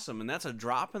was awesome, and that's a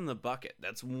drop in the bucket.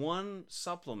 That's one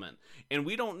supplement. And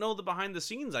we don't know the behind the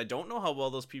scenes. I don't know how well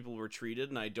those people were treated,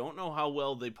 and I don't know how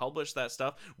well they published that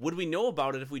stuff. Would we know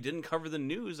about it if we didn't cover the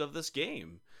news of this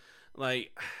game?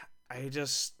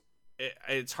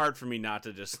 It's hard for me not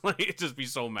to just be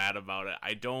so mad about it.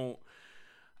 I don't...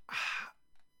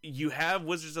 You have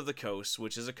Wizards of the Coast,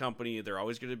 which is a company. They're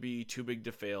always going to be too big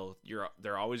to fail.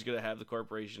 They're always going to have the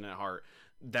corporation at heart.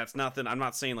 that's nothing. I'm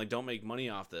not saying like don't make money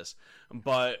off this,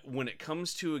 but when it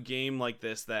comes to a game like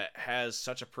this that has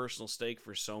such a personal stake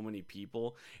for so many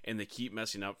people and they keep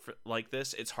messing up like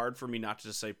this, it's hard for me not to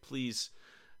just say, please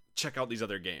check out these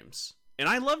other games. And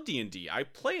I love D&D. I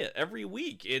play it every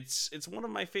week. It's one of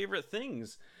my favorite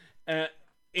things.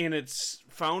 And it's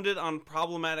founded on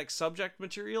problematic subject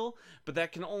material, but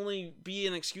that can only be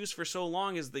an excuse for so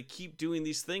long as they keep doing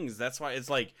these things. That's why it's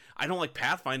like, I don't like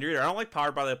Pathfinder either. I don't like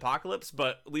Powered by the Apocalypse,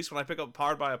 but at least when I pick up a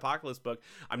Powered by Apocalypse book,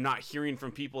 I'm not hearing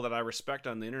from people that I respect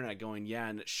on the internet going, yeah,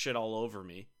 and it's shit all over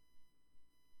me.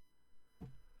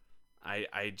 I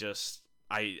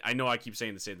know I keep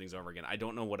saying the same things over again. I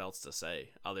don't know what else to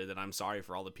say other than I'm sorry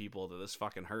for all the people that this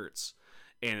fucking hurts.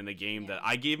 And in a game that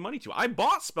I gave money to. I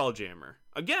bought Spelljammer.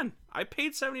 Again, I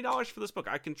paid $70 for this book.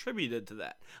 I contributed to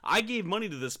that. I gave money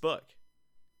to this book.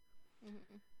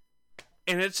 Mm-hmm.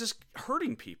 And it's just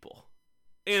hurting people.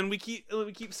 And we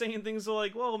keep saying things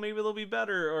like, well, maybe they'll be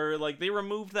better, or like they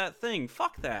removed that thing.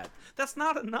 Fuck that. That's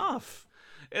not enough.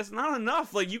 It's not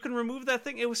enough. Like, you can remove that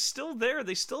thing. It was still there.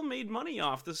 They still made money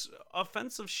off this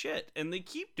offensive shit. And they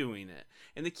keep doing it.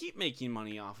 And they keep making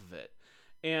money off of it.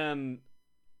 And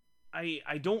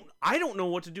I don't know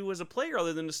what to do as a player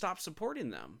other than to stop supporting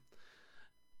them.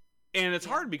 And it's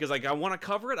hard because like I want to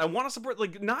cover it. I want to support,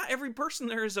 like, not every person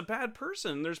there is a bad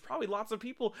person. There's probably lots of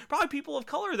people, probably people of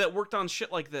color that worked on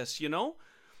shit like this, you know?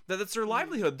 That's their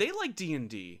livelihood. They like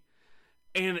D&D.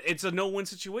 And it's a no-win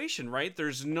situation, right?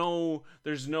 There's no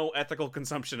ethical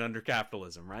consumption under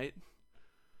capitalism, right?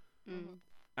 Mm-hmm.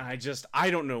 I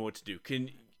don't know what to do.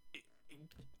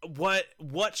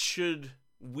 What should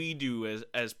we do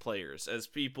as players, as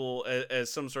people, as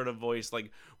some sort of voice?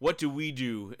 Like, what do we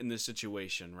do in this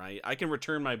situation, right? I can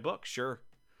return my book, sure.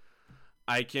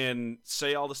 I can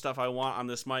say all the stuff I want on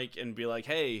this mic and be like,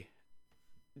 hey,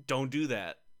 don't do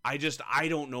that. I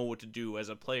don't know what to do as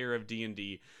a player of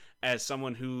D&D, as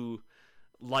someone who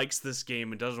likes this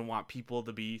game and doesn't want people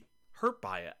to be hurt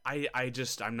by it.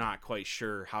 I'm not quite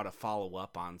sure how to follow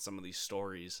up on some of these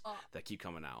stories that keep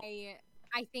coming out.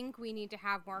 I think we need to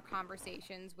have more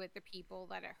conversations with the people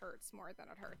that it hurts more than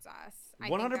it hurts us. 100%.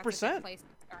 I think that's a good place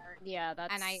to start. Yeah,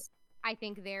 that's... And I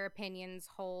think their opinions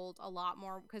hold a lot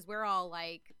more, because we're all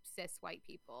like cis white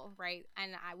people, right?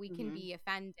 And we can be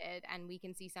offended and we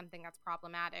can see something that's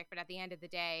problematic, but at the end of the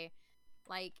day,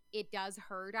 like, it does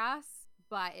hurt us,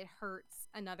 but it hurts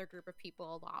another group of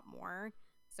people a lot more.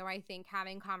 So I think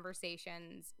having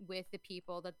conversations with the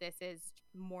people that this is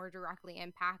more directly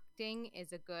impacting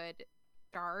is a good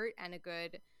start and a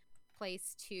good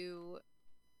place to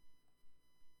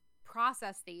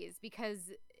process these,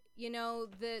 because, you know,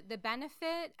 the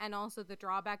benefit and also the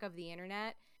drawback of the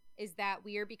internet is that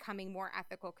we are becoming more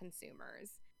ethical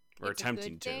consumers. We're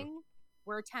attempting to.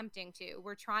 We're attempting to.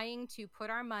 We're trying to put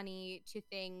our money to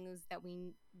things that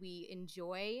we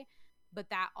enjoy, but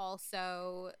that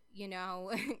also, you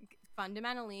know,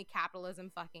 fundamentally capitalism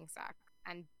fucking sucks.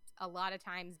 And a lot of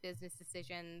times business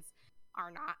decisions are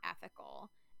not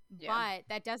ethical. Yeah. But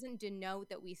that doesn't denote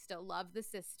that we still love the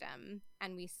system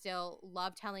and we still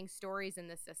love telling stories in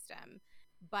the system.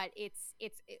 But it's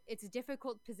a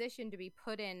difficult position to be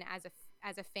put in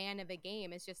as a fan of a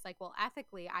game. It's just like, well,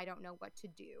 ethically, I don't know what to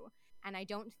do. And I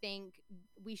don't think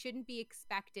we shouldn't be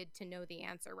expected to know the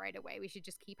answer right away. We should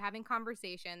just keep having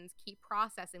conversations, keep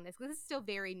processing this, because this is still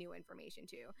very new information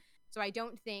too. So I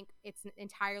don't think it's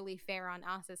entirely fair on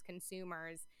us as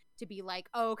consumers to be like,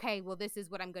 oh, okay, well, this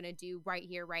is what I'm going to do right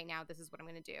here, right now. This is what I'm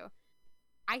going to do.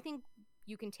 I think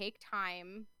you can take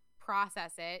time,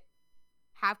 process it,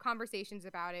 have conversations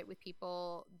about it with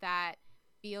people that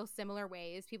feel similar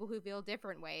ways, people who feel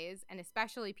different ways, and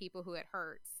especially people who it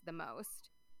hurts the most.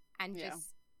 And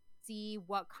just see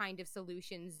what kind of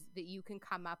solutions that you can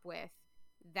come up with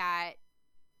that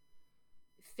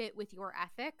fit with your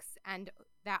ethics, and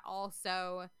that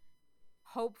also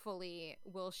hopefully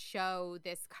will show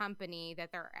this company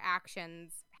that their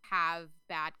actions have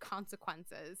bad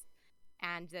consequences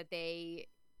and that they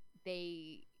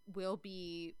will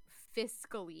be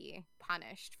fiscally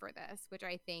punished for this, which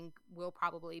I think will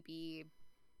probably be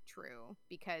true,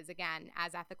 because again,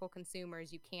 as ethical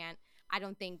consumers, I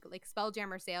don't think, like,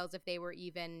 Spelljammer sales, if they were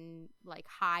even like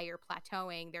high or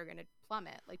plateauing, they're gonna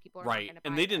plummet. Like, people are not gonna buy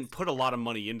and they didn't put a lot of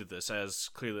money into this, as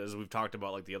clearly as we've talked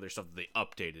about, like the other stuff that they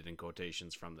updated in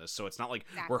quotations from this. So it's not like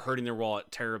we're hurting their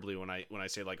wallet terribly when I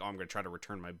say like, oh, I'm gonna try to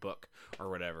return my book or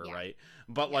whatever, right?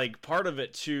 But like, part of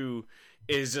it too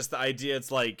is just the idea. It's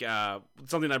like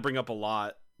something I bring up a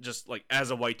lot, just like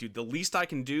as a white dude, the least I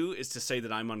can do is to say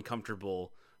that I'm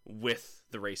uncomfortable with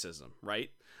the racism, right?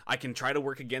 I can try to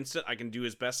work against it. I can do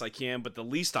as best I can, but the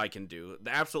least I can do,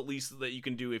 the absolute least that you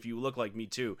can do if you look like me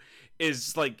too,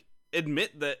 is like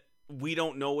admit that we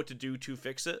don't know what to do to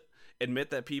fix it.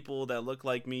 Admit that people that look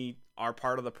like me are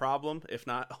part of the problem, if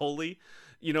not wholly.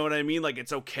 You know what I mean? Like,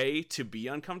 it's okay to be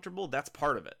uncomfortable. That's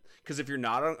part of it. Because if you're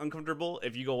not uncomfortable,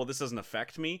 if you go, well, this doesn't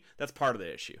affect me, that's part of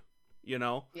the issue. You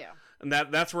know? Yeah. And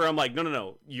that's where I'm like,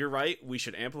 no, you're right. We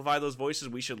should amplify those voices.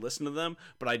 We should listen to them.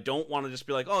 But I don't want to just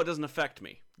be like, oh, it doesn't affect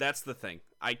me. That's the thing.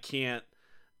 I can't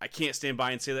stand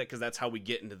by and say that, because that's how we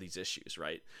get into these issues,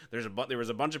 right? There was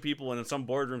a bunch of people in some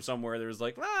boardroom somewhere that was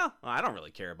like, well, I don't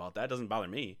really care about that. It doesn't bother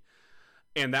me.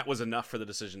 And that was enough for the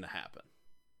decision to happen.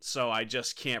 So I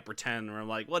just can't pretend where I'm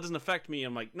like, well, it doesn't affect me.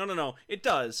 I'm like, no, it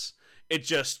does. It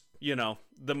just,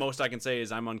 the most I can say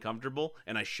is I'm uncomfortable,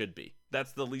 and I should be.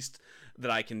 That's the least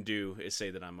that I can do, is say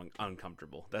that I'm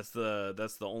uncomfortable. That's the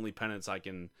only penance I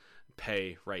can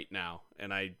pay right now,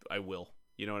 and I will.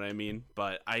 You know what I mean?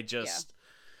 But I just...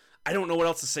 I don't know what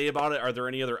else to say about it. Are there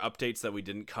any other updates that we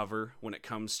didn't cover when it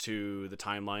comes to the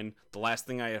timeline? The last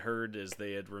thing I had heard is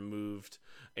they had removed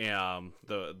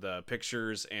the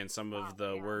pictures and some of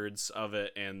the words of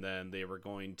it, and then they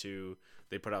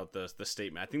put out the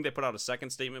statement. I think they put out a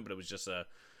second statement, but it was just an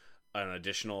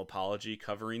additional apology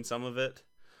covering some of it.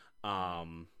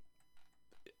 I'm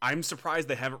surprised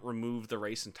they haven't removed the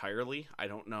race entirely. I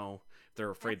don't know. They're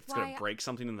afraid it's going to break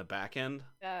something in the back end.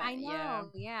 I know.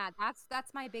 Yeah.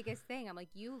 That's my biggest thing. I'm like,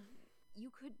 you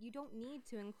don't need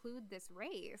to include this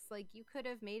race. Like, you could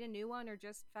have made a new one, or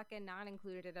just fucking not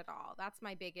included it at all. That's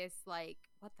my biggest, like,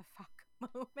 what the fuck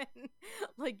moment.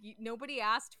 Like, nobody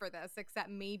asked for this except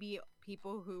maybe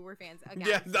people who were fans. I'm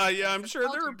sure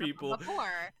there were people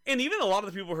before. And even a lot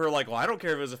of the people who are like, well, I don't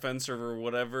care if it was a fan server or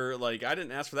whatever, like, I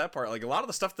didn't ask for that part. Like, a lot of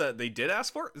the stuff that they did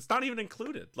ask for, it's not even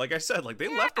included. Like I said, like, they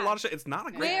left a lot of shit. It's not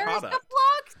a great product. Where's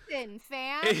the Floxton,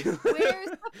 fam? Where's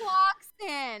the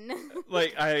Floxton?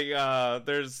 Like,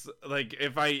 there's, like,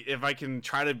 if I can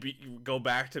try to go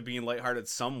back to being lighthearted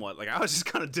somewhat, like, I was just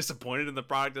kind of disappointed in the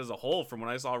product as a whole from when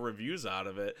I saw reviews out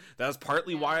of it. That was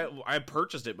partly why I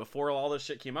purchased it before all this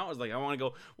shit came out. I was like, I want to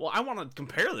go, well, I want to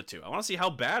compare the two. I want to see how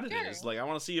bad it is. Like, I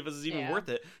want to see if this is even worth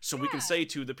it, so we can say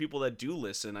to the people that do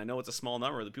listen, I know it's a small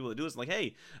number of the people that do listen, like,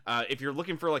 hey, if you're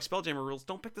looking for, like, Spelljammer rules,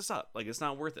 don't pick this up. Like, it's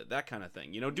not worth it. That kind of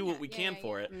thing. Do what we can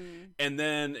for it. And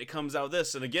then it comes out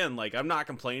this, and again, like, I'm not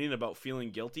complaining about feeling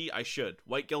guilty. I should.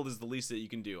 White guilt is the least that you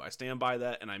can do. I stand by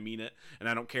that, and I mean it, and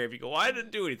I don't care if you go, well, I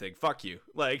didn't do anything. Fuck you.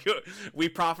 Like, we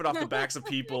profit off the backs of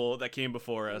people that came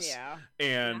before us. Yeah.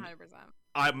 And 100%.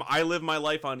 I live my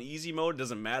life on easy mode. It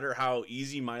doesn't matter how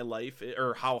easy my life is,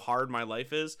 or how hard my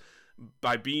life is.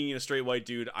 By being a straight white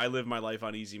dude, I live my life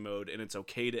on easy mode, and it's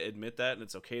okay to admit that, and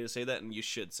it's okay to say that, and you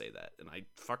should say that. And I'm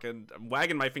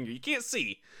wagging my finger. You can't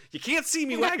see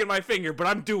me wagging my finger, but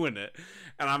I'm doing it,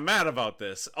 and I'm mad about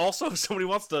this. Also, if somebody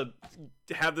wants to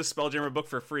have this Spelljammer book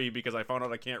for free, because I found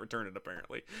out I can't return it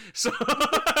apparently, so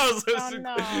I was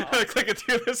clicking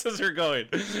through this as you're going.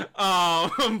 So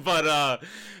I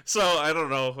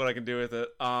don't know what I can do with it.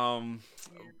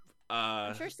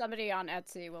 I'm sure somebody on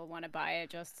Etsy will want to buy it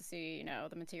just to see,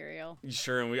 the material.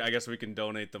 Sure, and I guess we can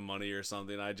donate the money or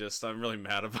something. I'm really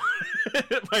mad about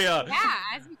it. But, yeah,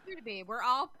 as we should be. We're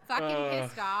all fucking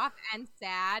pissed off and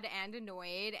sad and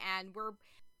annoyed, and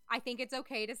I think it's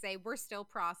okay to say we're still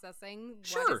processing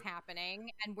what is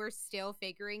happening, and we're still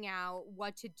figuring out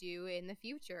what to do in the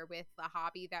future with the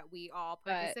hobby that we all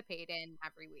participate in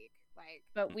every week.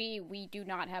 But we do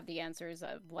not have the answers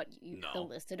of what the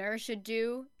listener should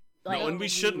do. No, and we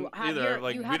shouldn't either.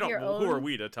 We don't. Who are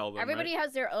we to tell them? Everybody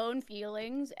has their own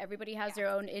feelings. Everybody has their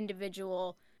own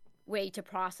individual way to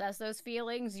process those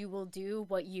feelings. You will do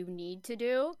what you need to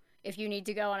do. If you need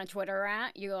to go on a Twitter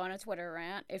rant, you go on a Twitter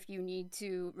rant. If you need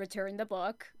to return the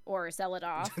book or sell it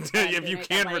off, if you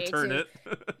can return it,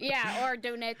 or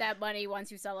donate that money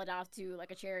once you sell it off to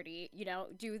like a charity.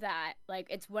 Do that.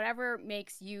 Like, it's whatever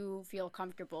makes you feel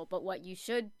comfortable. But what you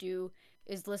should do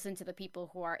is listen to the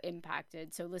people who are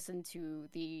impacted. So listen to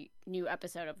the new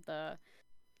episode of the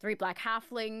 3 Black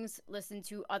Halflings, listen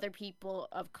to other people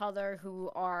of color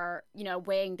who are,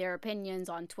 weighing their opinions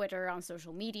on Twitter, on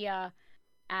social media,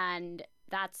 and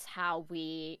that's how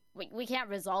we we can't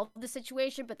resolve the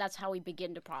situation, but that's how we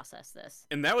begin to process this.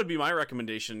 And that would be my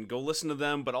recommendation. Go listen to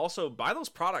them, but also buy those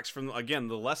products from, again,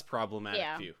 the less problematic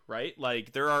few, right?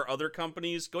 Like, there are other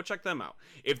companies. Go check them out.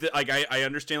 If I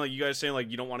understand, like, you guys saying,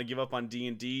 like, you don't want to give up on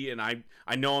D&D, and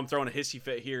I know I'm throwing a hissy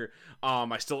fit here.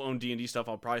 I still own D&D stuff.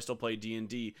 I'll probably still play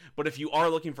D&D. But if you are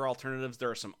looking for alternatives, there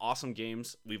are some awesome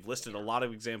games. We've listed a lot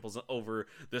of examples over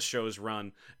this show's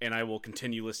run, and I will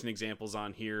continue listing examples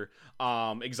on here.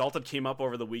 Exalted came up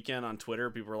over the weekend on Twitter.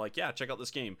 People were like, yeah, check out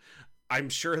this game. I'm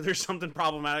sure there's something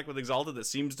problematic with Exalted. That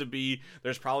seems to be,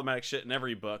 there's problematic shit in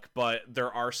every book, but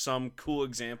there are some cool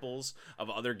examples of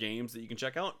other games that you can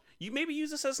check out. You maybe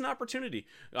use this as an opportunity.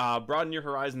 Broaden your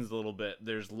horizons a little bit.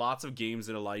 There's lots of games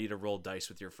that allow you to roll dice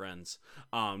with your friends.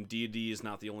 D&D is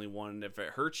not the only one. If it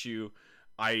hurts you,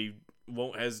 I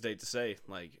won't hesitate to say,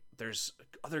 like, there's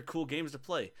other cool games to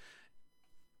play.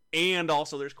 And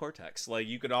also there's Cortex. Like,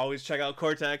 you could always check out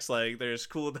Cortex. Like, there's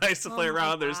cool dice to play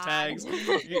around. There's tags.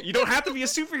 You don't have to be a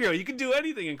superhero. You can do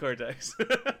anything in Cortex.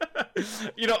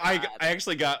 You know, I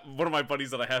actually got one of my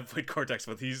buddies that I have played Cortex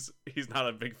with. He's not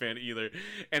a big fan either.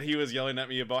 And he was yelling at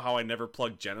me about how I never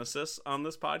plugged Genesis on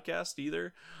this podcast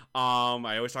either.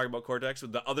 I always talk about Cortex.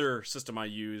 The other system I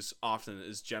use often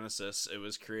is Genesis. It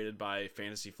was created by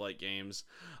Fantasy Flight Games.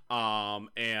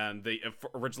 And they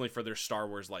originally for their Star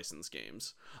Wars license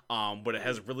games. But it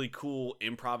has really cool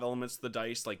improv elements to the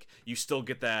dice. Like, you still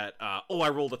get that, I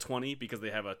rolled a 20 because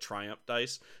they have a triumph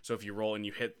dice. So if you roll and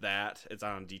you hit that, it's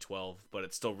on D12, but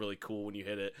it's still really cool when you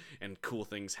hit it and cool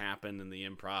things happen in the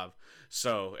improv.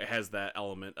 So it has that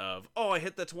element of, I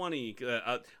hit the 20.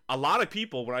 A lot of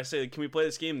people, when I say, can we play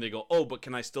this game? They go, but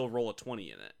can I still roll a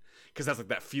 20 in it? Because that's like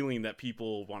that feeling that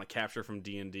people want to capture from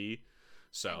D&D.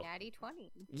 So natty 20.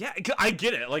 Yeah, I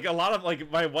get it. Like, a lot of, like,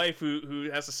 my wife who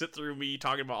has to sit through me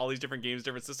talking about all these different games,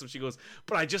 different systems, she goes,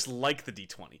 but I just like the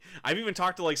D20. I've even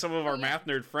talked to, like, some of our math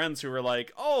nerd friends who are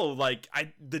like,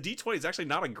 the D20 is actually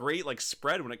not a great, like,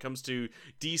 spread when it comes to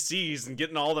DCs and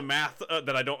getting all the math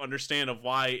that I don't understand of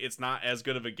why it's not as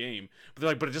good of a game. But they're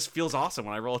like, but it just feels awesome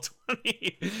when I roll a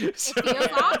 20. So, it feels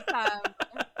awesome.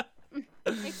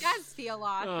 It does feel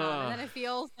awesome, and then it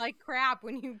feels like crap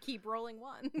when you keep rolling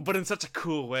one. But in such a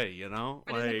cool way, you know?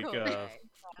 But in a cool way.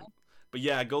 But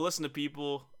yeah, go listen to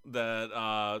people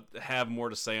that have more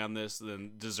to say on this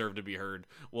than deserve to be heard.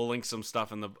 We'll link some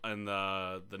stuff in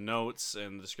the notes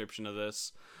and the description of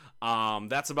this.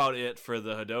 That's about it for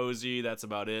the Hadozee. That's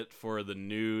about it for the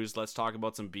news. Let's talk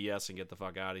about some BS and get the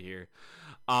fuck out of here.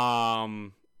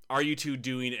 Are you two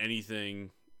doing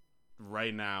anything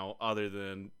right now other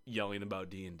than yelling about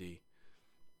D&D?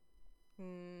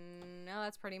 No,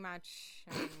 that's pretty much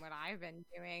what I've been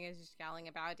doing is just yelling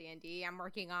about D&D. I'm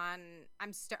working on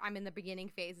I'm in the beginning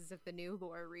phases of the new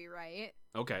lore rewrite.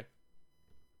 Okay.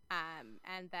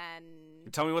 And then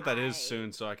tell me what that is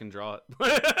soon so I can draw it.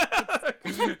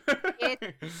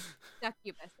 It's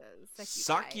succubuses.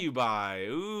 Succubi.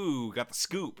 Ooh, got the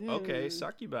scoop. Okay,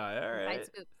 succubi. All right.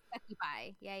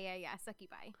 Succubi. Yeah.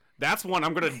 Succubi. That's one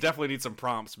I'm gonna definitely need some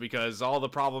prompts because all the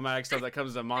problematic stuff that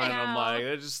comes to mind, I'm like,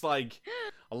 it's just like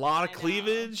a lot of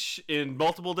cleavage in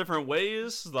multiple different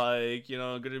ways. Like, you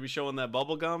know, gonna be showing that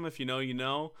bubble gum if you know, you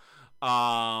know.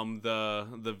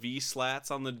 The V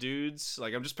slats on the dudes.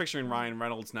 Like, I'm just picturing Ryan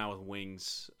Reynolds now with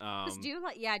wings. Just do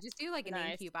like an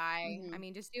incubi. I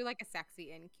mean, just do like a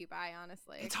sexy incubi.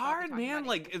 Honestly, it's hard, man.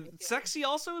 Like, sexy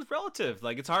also is relative.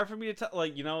 Like, it's hard for me to tell.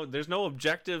 Like, you know, there's no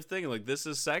objective thing. Like, this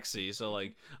is sexy. So,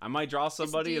 like, I might draw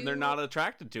somebody and they're not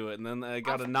attracted to it, and then I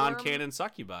got a non-canon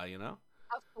succubi. You know.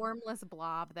 A formless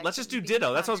blob. Let's just do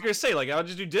Ditto. That's what I was gonna say. Like, I'll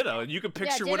just do Ditto, and you can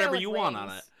picture whatever you want on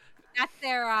it.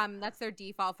 That's their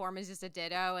default form is just a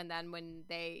Ditto, and then when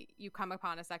you come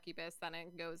upon a succubus, then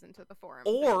it goes into the form.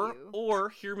 Or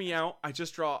hear me out. We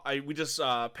just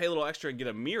pay a little extra and get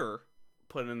a mirror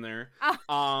put in there.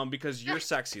 Because you're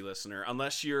sexy, listener.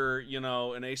 Unless you're, you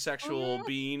know, an asexual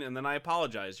being, and then I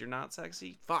apologize. You're not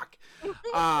sexy. Fuck.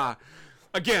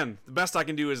 Again, the best I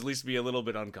can do is at least be a little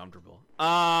bit uncomfortable.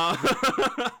 But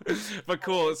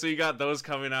cool. So you got those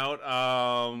coming out.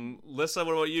 Lissa,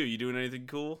 what about you? You doing anything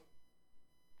cool?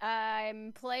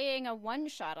 I'm playing a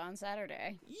one-shot on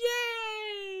Saturday.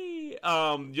 Yay!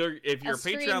 If you're a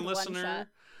Patreon listener,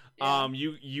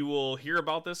 you will hear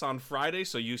about this on Friday,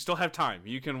 so you still have time.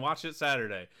 You can watch it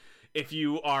Saturday. If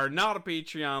you are not a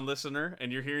Patreon listener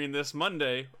and you're hearing this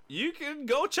Monday, you can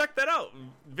go check that out.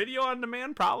 Video on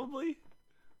demand, probably.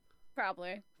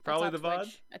 Probably the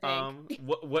VOD. I think.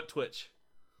 What Twitch?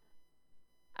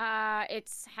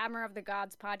 It's Hammer of the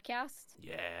Gods podcast.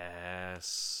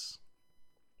 Yes.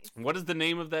 What is the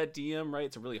name of that DM? Right,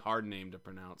 it's a really hard name to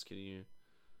pronounce. Can you?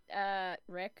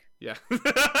 Rick. Yeah.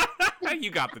 You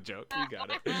got the joke. You got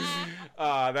it.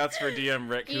 That's for DM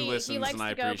Rick, who listens, and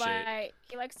I appreciate.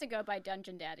 He likes to go by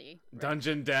Dungeon Daddy. Rick.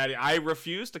 Dungeon Daddy. I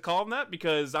refuse to call him that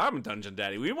because I'm a Dungeon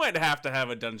Daddy. We might have to have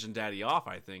a Dungeon Daddy off,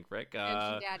 I think, Rick.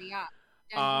 Dungeon Daddy off.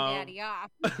 Dungeon Daddy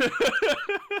off.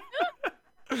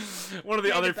 One of the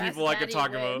You're other the best people I could daddy,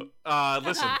 talk Lynn. about.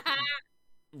 Listen,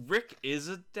 Rick is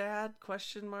a dad?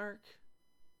 Question mark.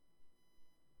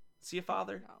 Is he a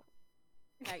father? No.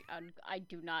 I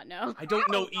do not know. I don't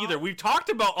know either. We've talked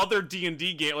about other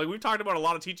D&D games. Like, we've talked about a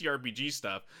lot of TTRPG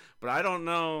stuff, but I don't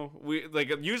know.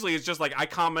 Usually it's just like I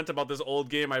comment about this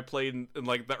old game I played in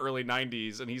like the early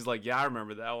 90s, and he's like, yeah, I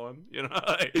remember that one. You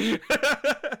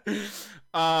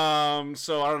know?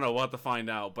 So I don't know. We'll have to find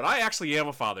out. But I actually am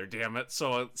a father, damn it.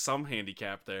 So some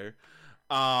handicap there.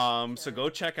 So go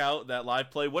check out that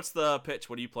live play. What's the pitch?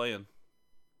 What are you playing?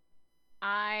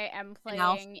 I am An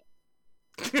elf. playing.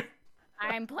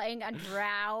 I'm playing a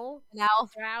drow. An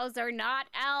elf. Drows are not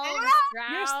elves.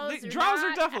 Yes, Drows drows are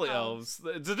not definitely elves.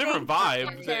 It's a different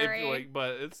vibe, if Terry. you like,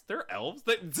 but they're elves.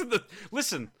 It's in the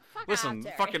listen, Terry.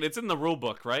 fucking, it's in the rule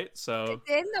book, right? So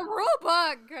It's in the rule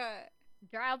book.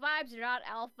 Drow vibes are not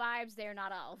elf vibes. They're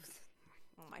not elves.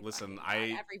 Oh my Listen,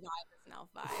 fucking God, every vibe is an elf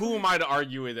vibe. who am I to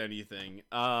argue with anything?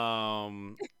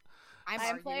 I'm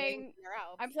playing- arguing your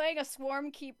elf. I'm playing a Swarm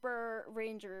Keeper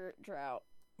Ranger Drow.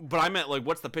 But I meant like,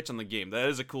 what's the pitch on the game? That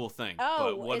is a cool thing.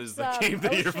 Oh, but what it's, is the game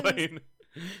that you're Oceans- playing?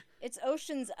 It's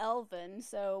Ocean's Elven,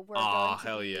 so we're Aw, going to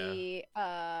hell be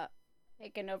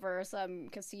taking over some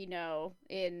casino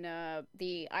in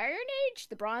the Iron Age,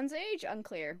 the Bronze Age,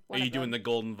 unclear. Are you doing the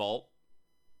Golden Vault?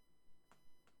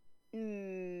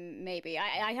 Maybe.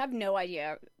 I have no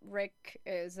idea. Rick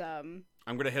is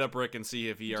I'm gonna hit up Rick and see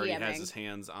if he already has DMing. his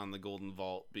hands on the Golden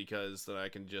Vault, because then I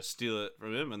can just steal it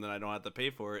from him and then I don't have to pay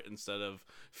for it instead of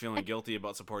feeling guilty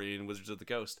about supporting Wizards of the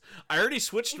Coast. I already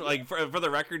switched, like, for the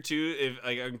record too, if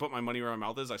I can put my money where my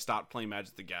mouth is, I stopped playing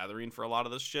Magic the Gathering for a lot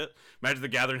of this shit. Magic the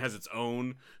Gathering has its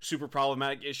own super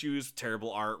problematic issues,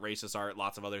 terrible art, racist art,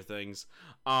 lots of other things.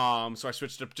 So I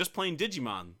switched to just playing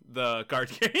Digimon, the card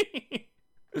game.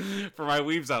 For my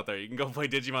weebs out there, you can go play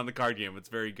Digimon the card game. It's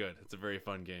very good. It's a very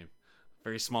fun game.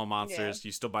 Very small monsters.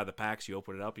 You still buy the packs. You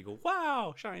open it up. You go,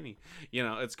 wow, shiny. You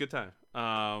know, it's a good time.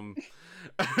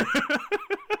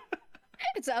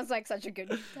 It sounds like such a good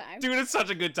time. Dude, it's such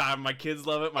a good time. My kids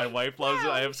love it. My wife loves it.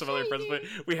 I have some other friends play.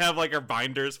 We have like our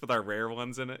binders with our rare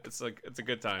ones in it. It's like, it's a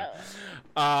good time.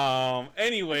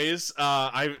 Anyways,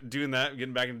 I'm doing that.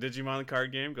 Getting back into Digimon the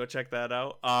card game. Go check that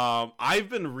out. I've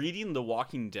been reading The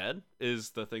Walking Dead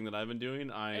is the thing that I've been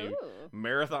doing. I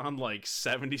marathon like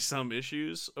 70 some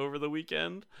issues over the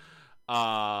weekend.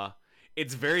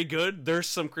 It's very good. There's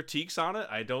some critiques on it.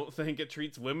 I don't think it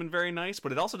treats women very nice,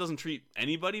 but it also doesn't treat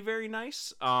anybody very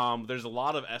nice. There's a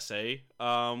lot of SA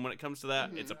when it comes to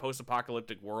that. It's a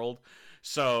post-apocalyptic world.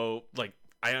 So, like,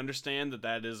 I understand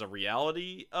that is a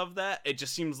reality of that. It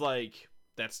just seems like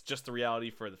that's just the reality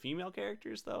for the female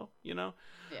characters, though, you know?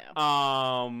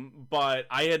 Yeah. But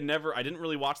I didn't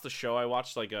really watch the show. I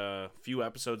watched like a few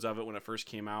episodes of it when it first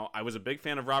came out. I was a big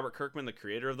fan of Robert Kirkman, the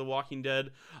creator of The Walking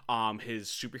Dead, his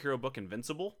superhero book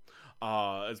Invincible,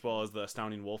 as well as the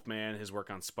Astounding Wolfman, his work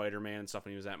on Spider-Man and stuff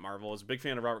when he was at Marvel. I was a big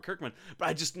fan of Robert Kirkman,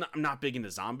 but I'm not big into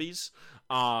zombies.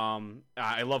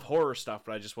 I love horror stuff,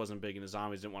 but I just wasn't big into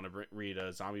zombies. Didn't want to read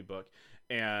a zombie book.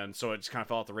 And so it just kind of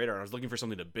fell off the radar. I was looking for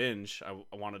something to binge.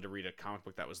 I wanted to read a comic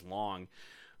book that was long.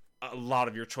 A lot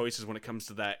of your choices when it comes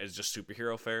to that is just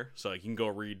superhero fare. So like, you can go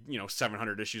read,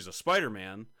 700 issues of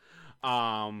Spider-Man.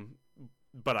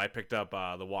 But I picked up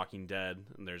The Walking Dead,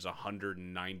 and there's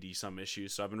 190 some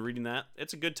issues. So I've been reading that.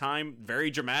 It's a good time.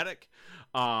 Very dramatic.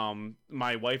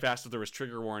 My wife asked if there was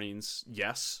trigger warnings.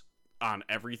 Yes. On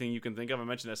everything you can think of. I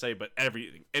mentioned SA, but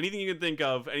anything you can think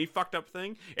of, any fucked up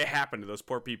thing, it happened to those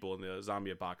poor people in the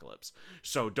zombie apocalypse.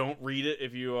 So don't read it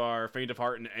if you are faint of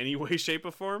heart in any way, shape,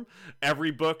 or form. Every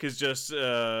book is just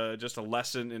a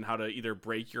lesson in how to either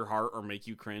break your heart or make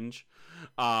you cringe.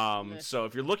 So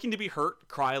if you're looking to be hurt,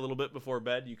 cry a little bit before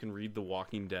bed, you can read The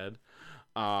Walking Dead.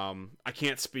 I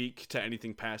can't speak to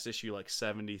anything past issue like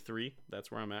 73. That's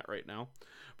where I'm at right now.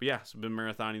 But yeah, so I've been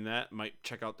marathoning that. Might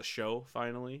check out the show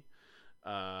finally.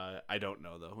 I don't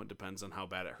know though. It depends on how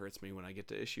bad it hurts me when I get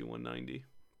to issue 190.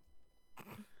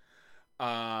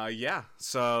 Yeah.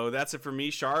 So that's it for me.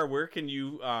 Shar, where can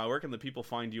the people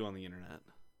find you on the internet?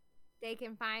 They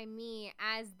can find me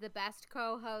as the best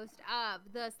co-host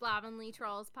of the Slovenly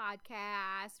Trolls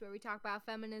podcast, where we talk about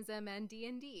feminism and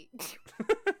D&D.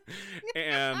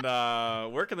 And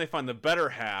where can they find the better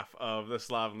half of the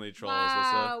Slovenly Trolls?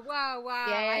 Whoa.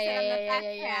 Yeah, I said I'm the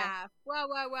best yeah. half.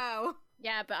 Whoa.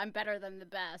 Yeah, but I'm better than the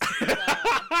best. So.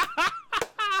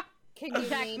 Can you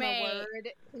Attack name me. a word?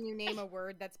 Can you name a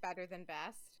word that's better than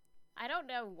best? I don't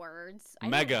know words.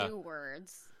 Mega. I don't do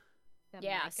words. The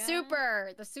Yeah, mega?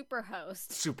 super. The super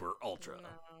host. Super ultra.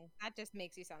 No, that just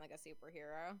makes you sound like a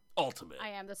superhero. Ultimate. I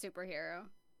am the superhero.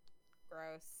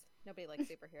 Gross. Nobody likes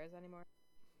superheroes anymore.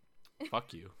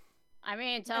 Fuck you. I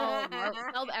mean, tell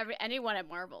anyone at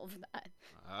Marvel that.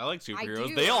 I like superheroes.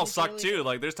 do, They all I suck really too. do.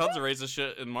 Like, there's tons of racist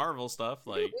shit in Marvel stuff.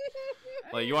 Like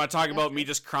you want to talk about me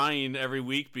just crying every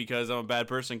week because I'm a bad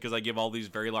person because I give all these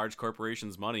very large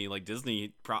corporations money. Like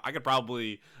Disney, I could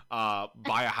probably buy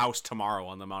a house tomorrow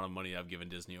on the amount of money I've given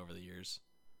Disney over the years.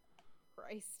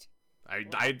 Christ.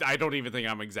 I don't even think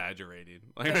I'm exaggerating.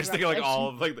 Like I just think like all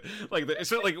of like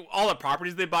all the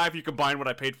properties they buy. If you combine what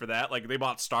I paid for that, like they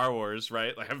bought Star Wars,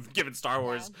 right? Like I've given Star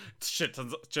Wars shit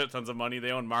tons of money.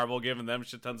 They own Marvel, giving them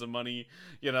shit tons of money.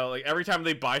 You know, like every time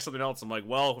they buy something else, I'm like,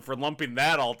 well, if we're lumping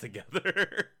that all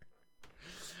together,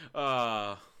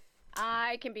 I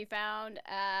can be found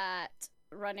at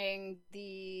running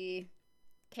the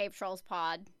Cave Trolls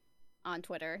Pod on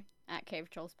Twitter at Cave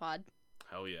Trolls Pod.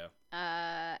 Hell yeah.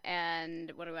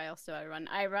 And what else do I run?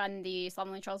 I run the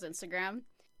Slovenly Trolls Instagram.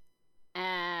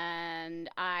 And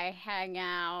I hang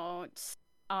out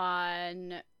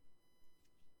on...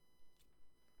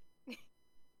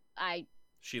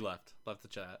 She left the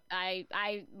chat.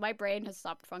 My brain has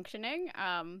stopped functioning.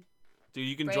 Dude,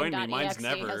 you can join me. Mine's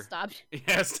never. Has stopped.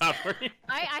 Yeah, stop working.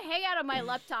 I hang out on my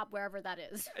laptop wherever that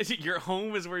is. Your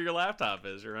home is where your laptop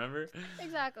is, remember?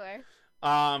 Exactly.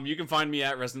 You can find me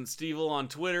at Resident Stevel on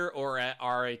Twitter or at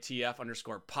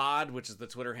RATF_pod, which is the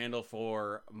Twitter handle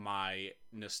for my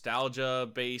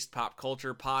nostalgia-based pop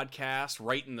culture podcast,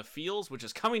 Right in the Fields, which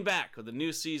is coming back with a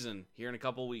new season here in a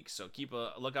couple weeks. So keep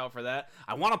a lookout for that.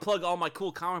 I want to plug all my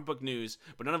cool comic book news,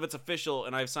 but none of it's official,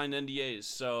 and I've signed NDAs,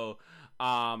 so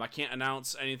I can't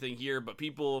announce anything here, but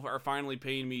people are finally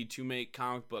paying me to make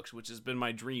comic books, which has been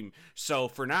my dream. So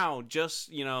for now,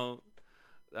 just,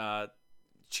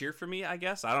 cheer for me, I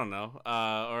guess. I don't know.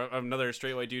 Or another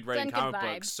straight white dude writing comic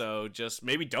books. So just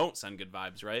maybe don't send good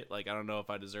vibes, right? Like, I don't know if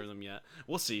I deserve them yet.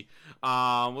 We'll see.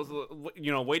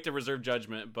 Wait to reserve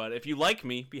judgment. But if you like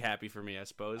me, be happy for me, I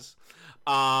suppose.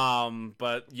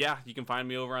 But yeah, you can find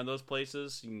me over on those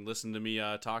places. You can listen to me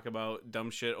talk about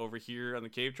dumb shit over here on the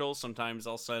Cave Trolls. Sometimes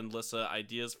I'll send Lissa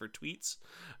ideas for tweets,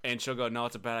 and she'll go, "No,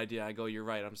 it's a bad idea." I go, "You're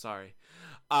right. I'm sorry."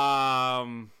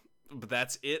 But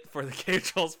that's it for the Cave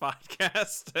Trolls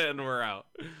podcast, and we're out.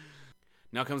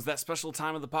 Now comes that special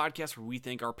time of the podcast where we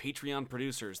thank our Patreon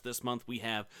producers. This month we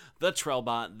have the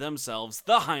Trellbot themselves,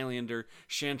 the Highlander,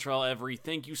 Chantrell Every.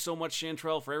 Thank you so much,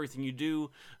 Chantrell, for everything you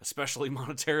do, especially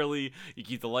monetarily. You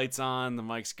keep the lights on, the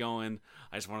mics going.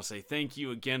 I just want to say thank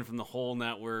you again from the whole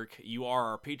network. You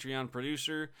are our Patreon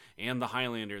producer and the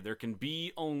Highlander. There can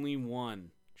be only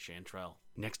one, Chantrell.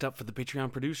 Next up for the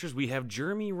Patreon producers, we have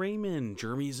Jeremy Raymond.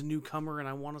 Jeremy is a newcomer, and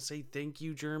I want to say thank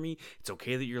you, Jeremy. It's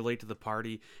okay that you're late to the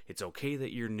party. It's okay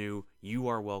that you're new. You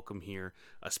are welcome here,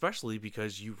 especially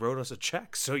because you wrote us a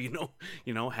check. So,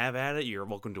 have at it. You're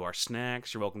welcome to our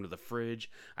snacks. You're welcome to the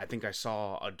fridge. I think I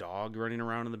saw a dog running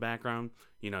around in the background.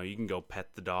 You can go pet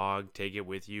the dog, take it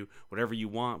with you, whatever you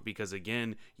want, because,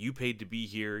 again, you paid to be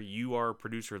here. You are a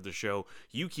producer of the show.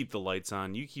 You keep the lights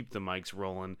on. You keep the mics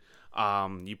rolling.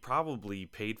 You probably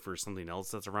paid for something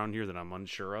else that's around here that I'm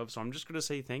unsure of, so I'm just going to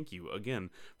say thank you again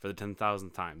for the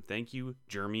 10,000th time. Thank you,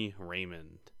 Jeremy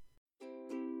Raymond.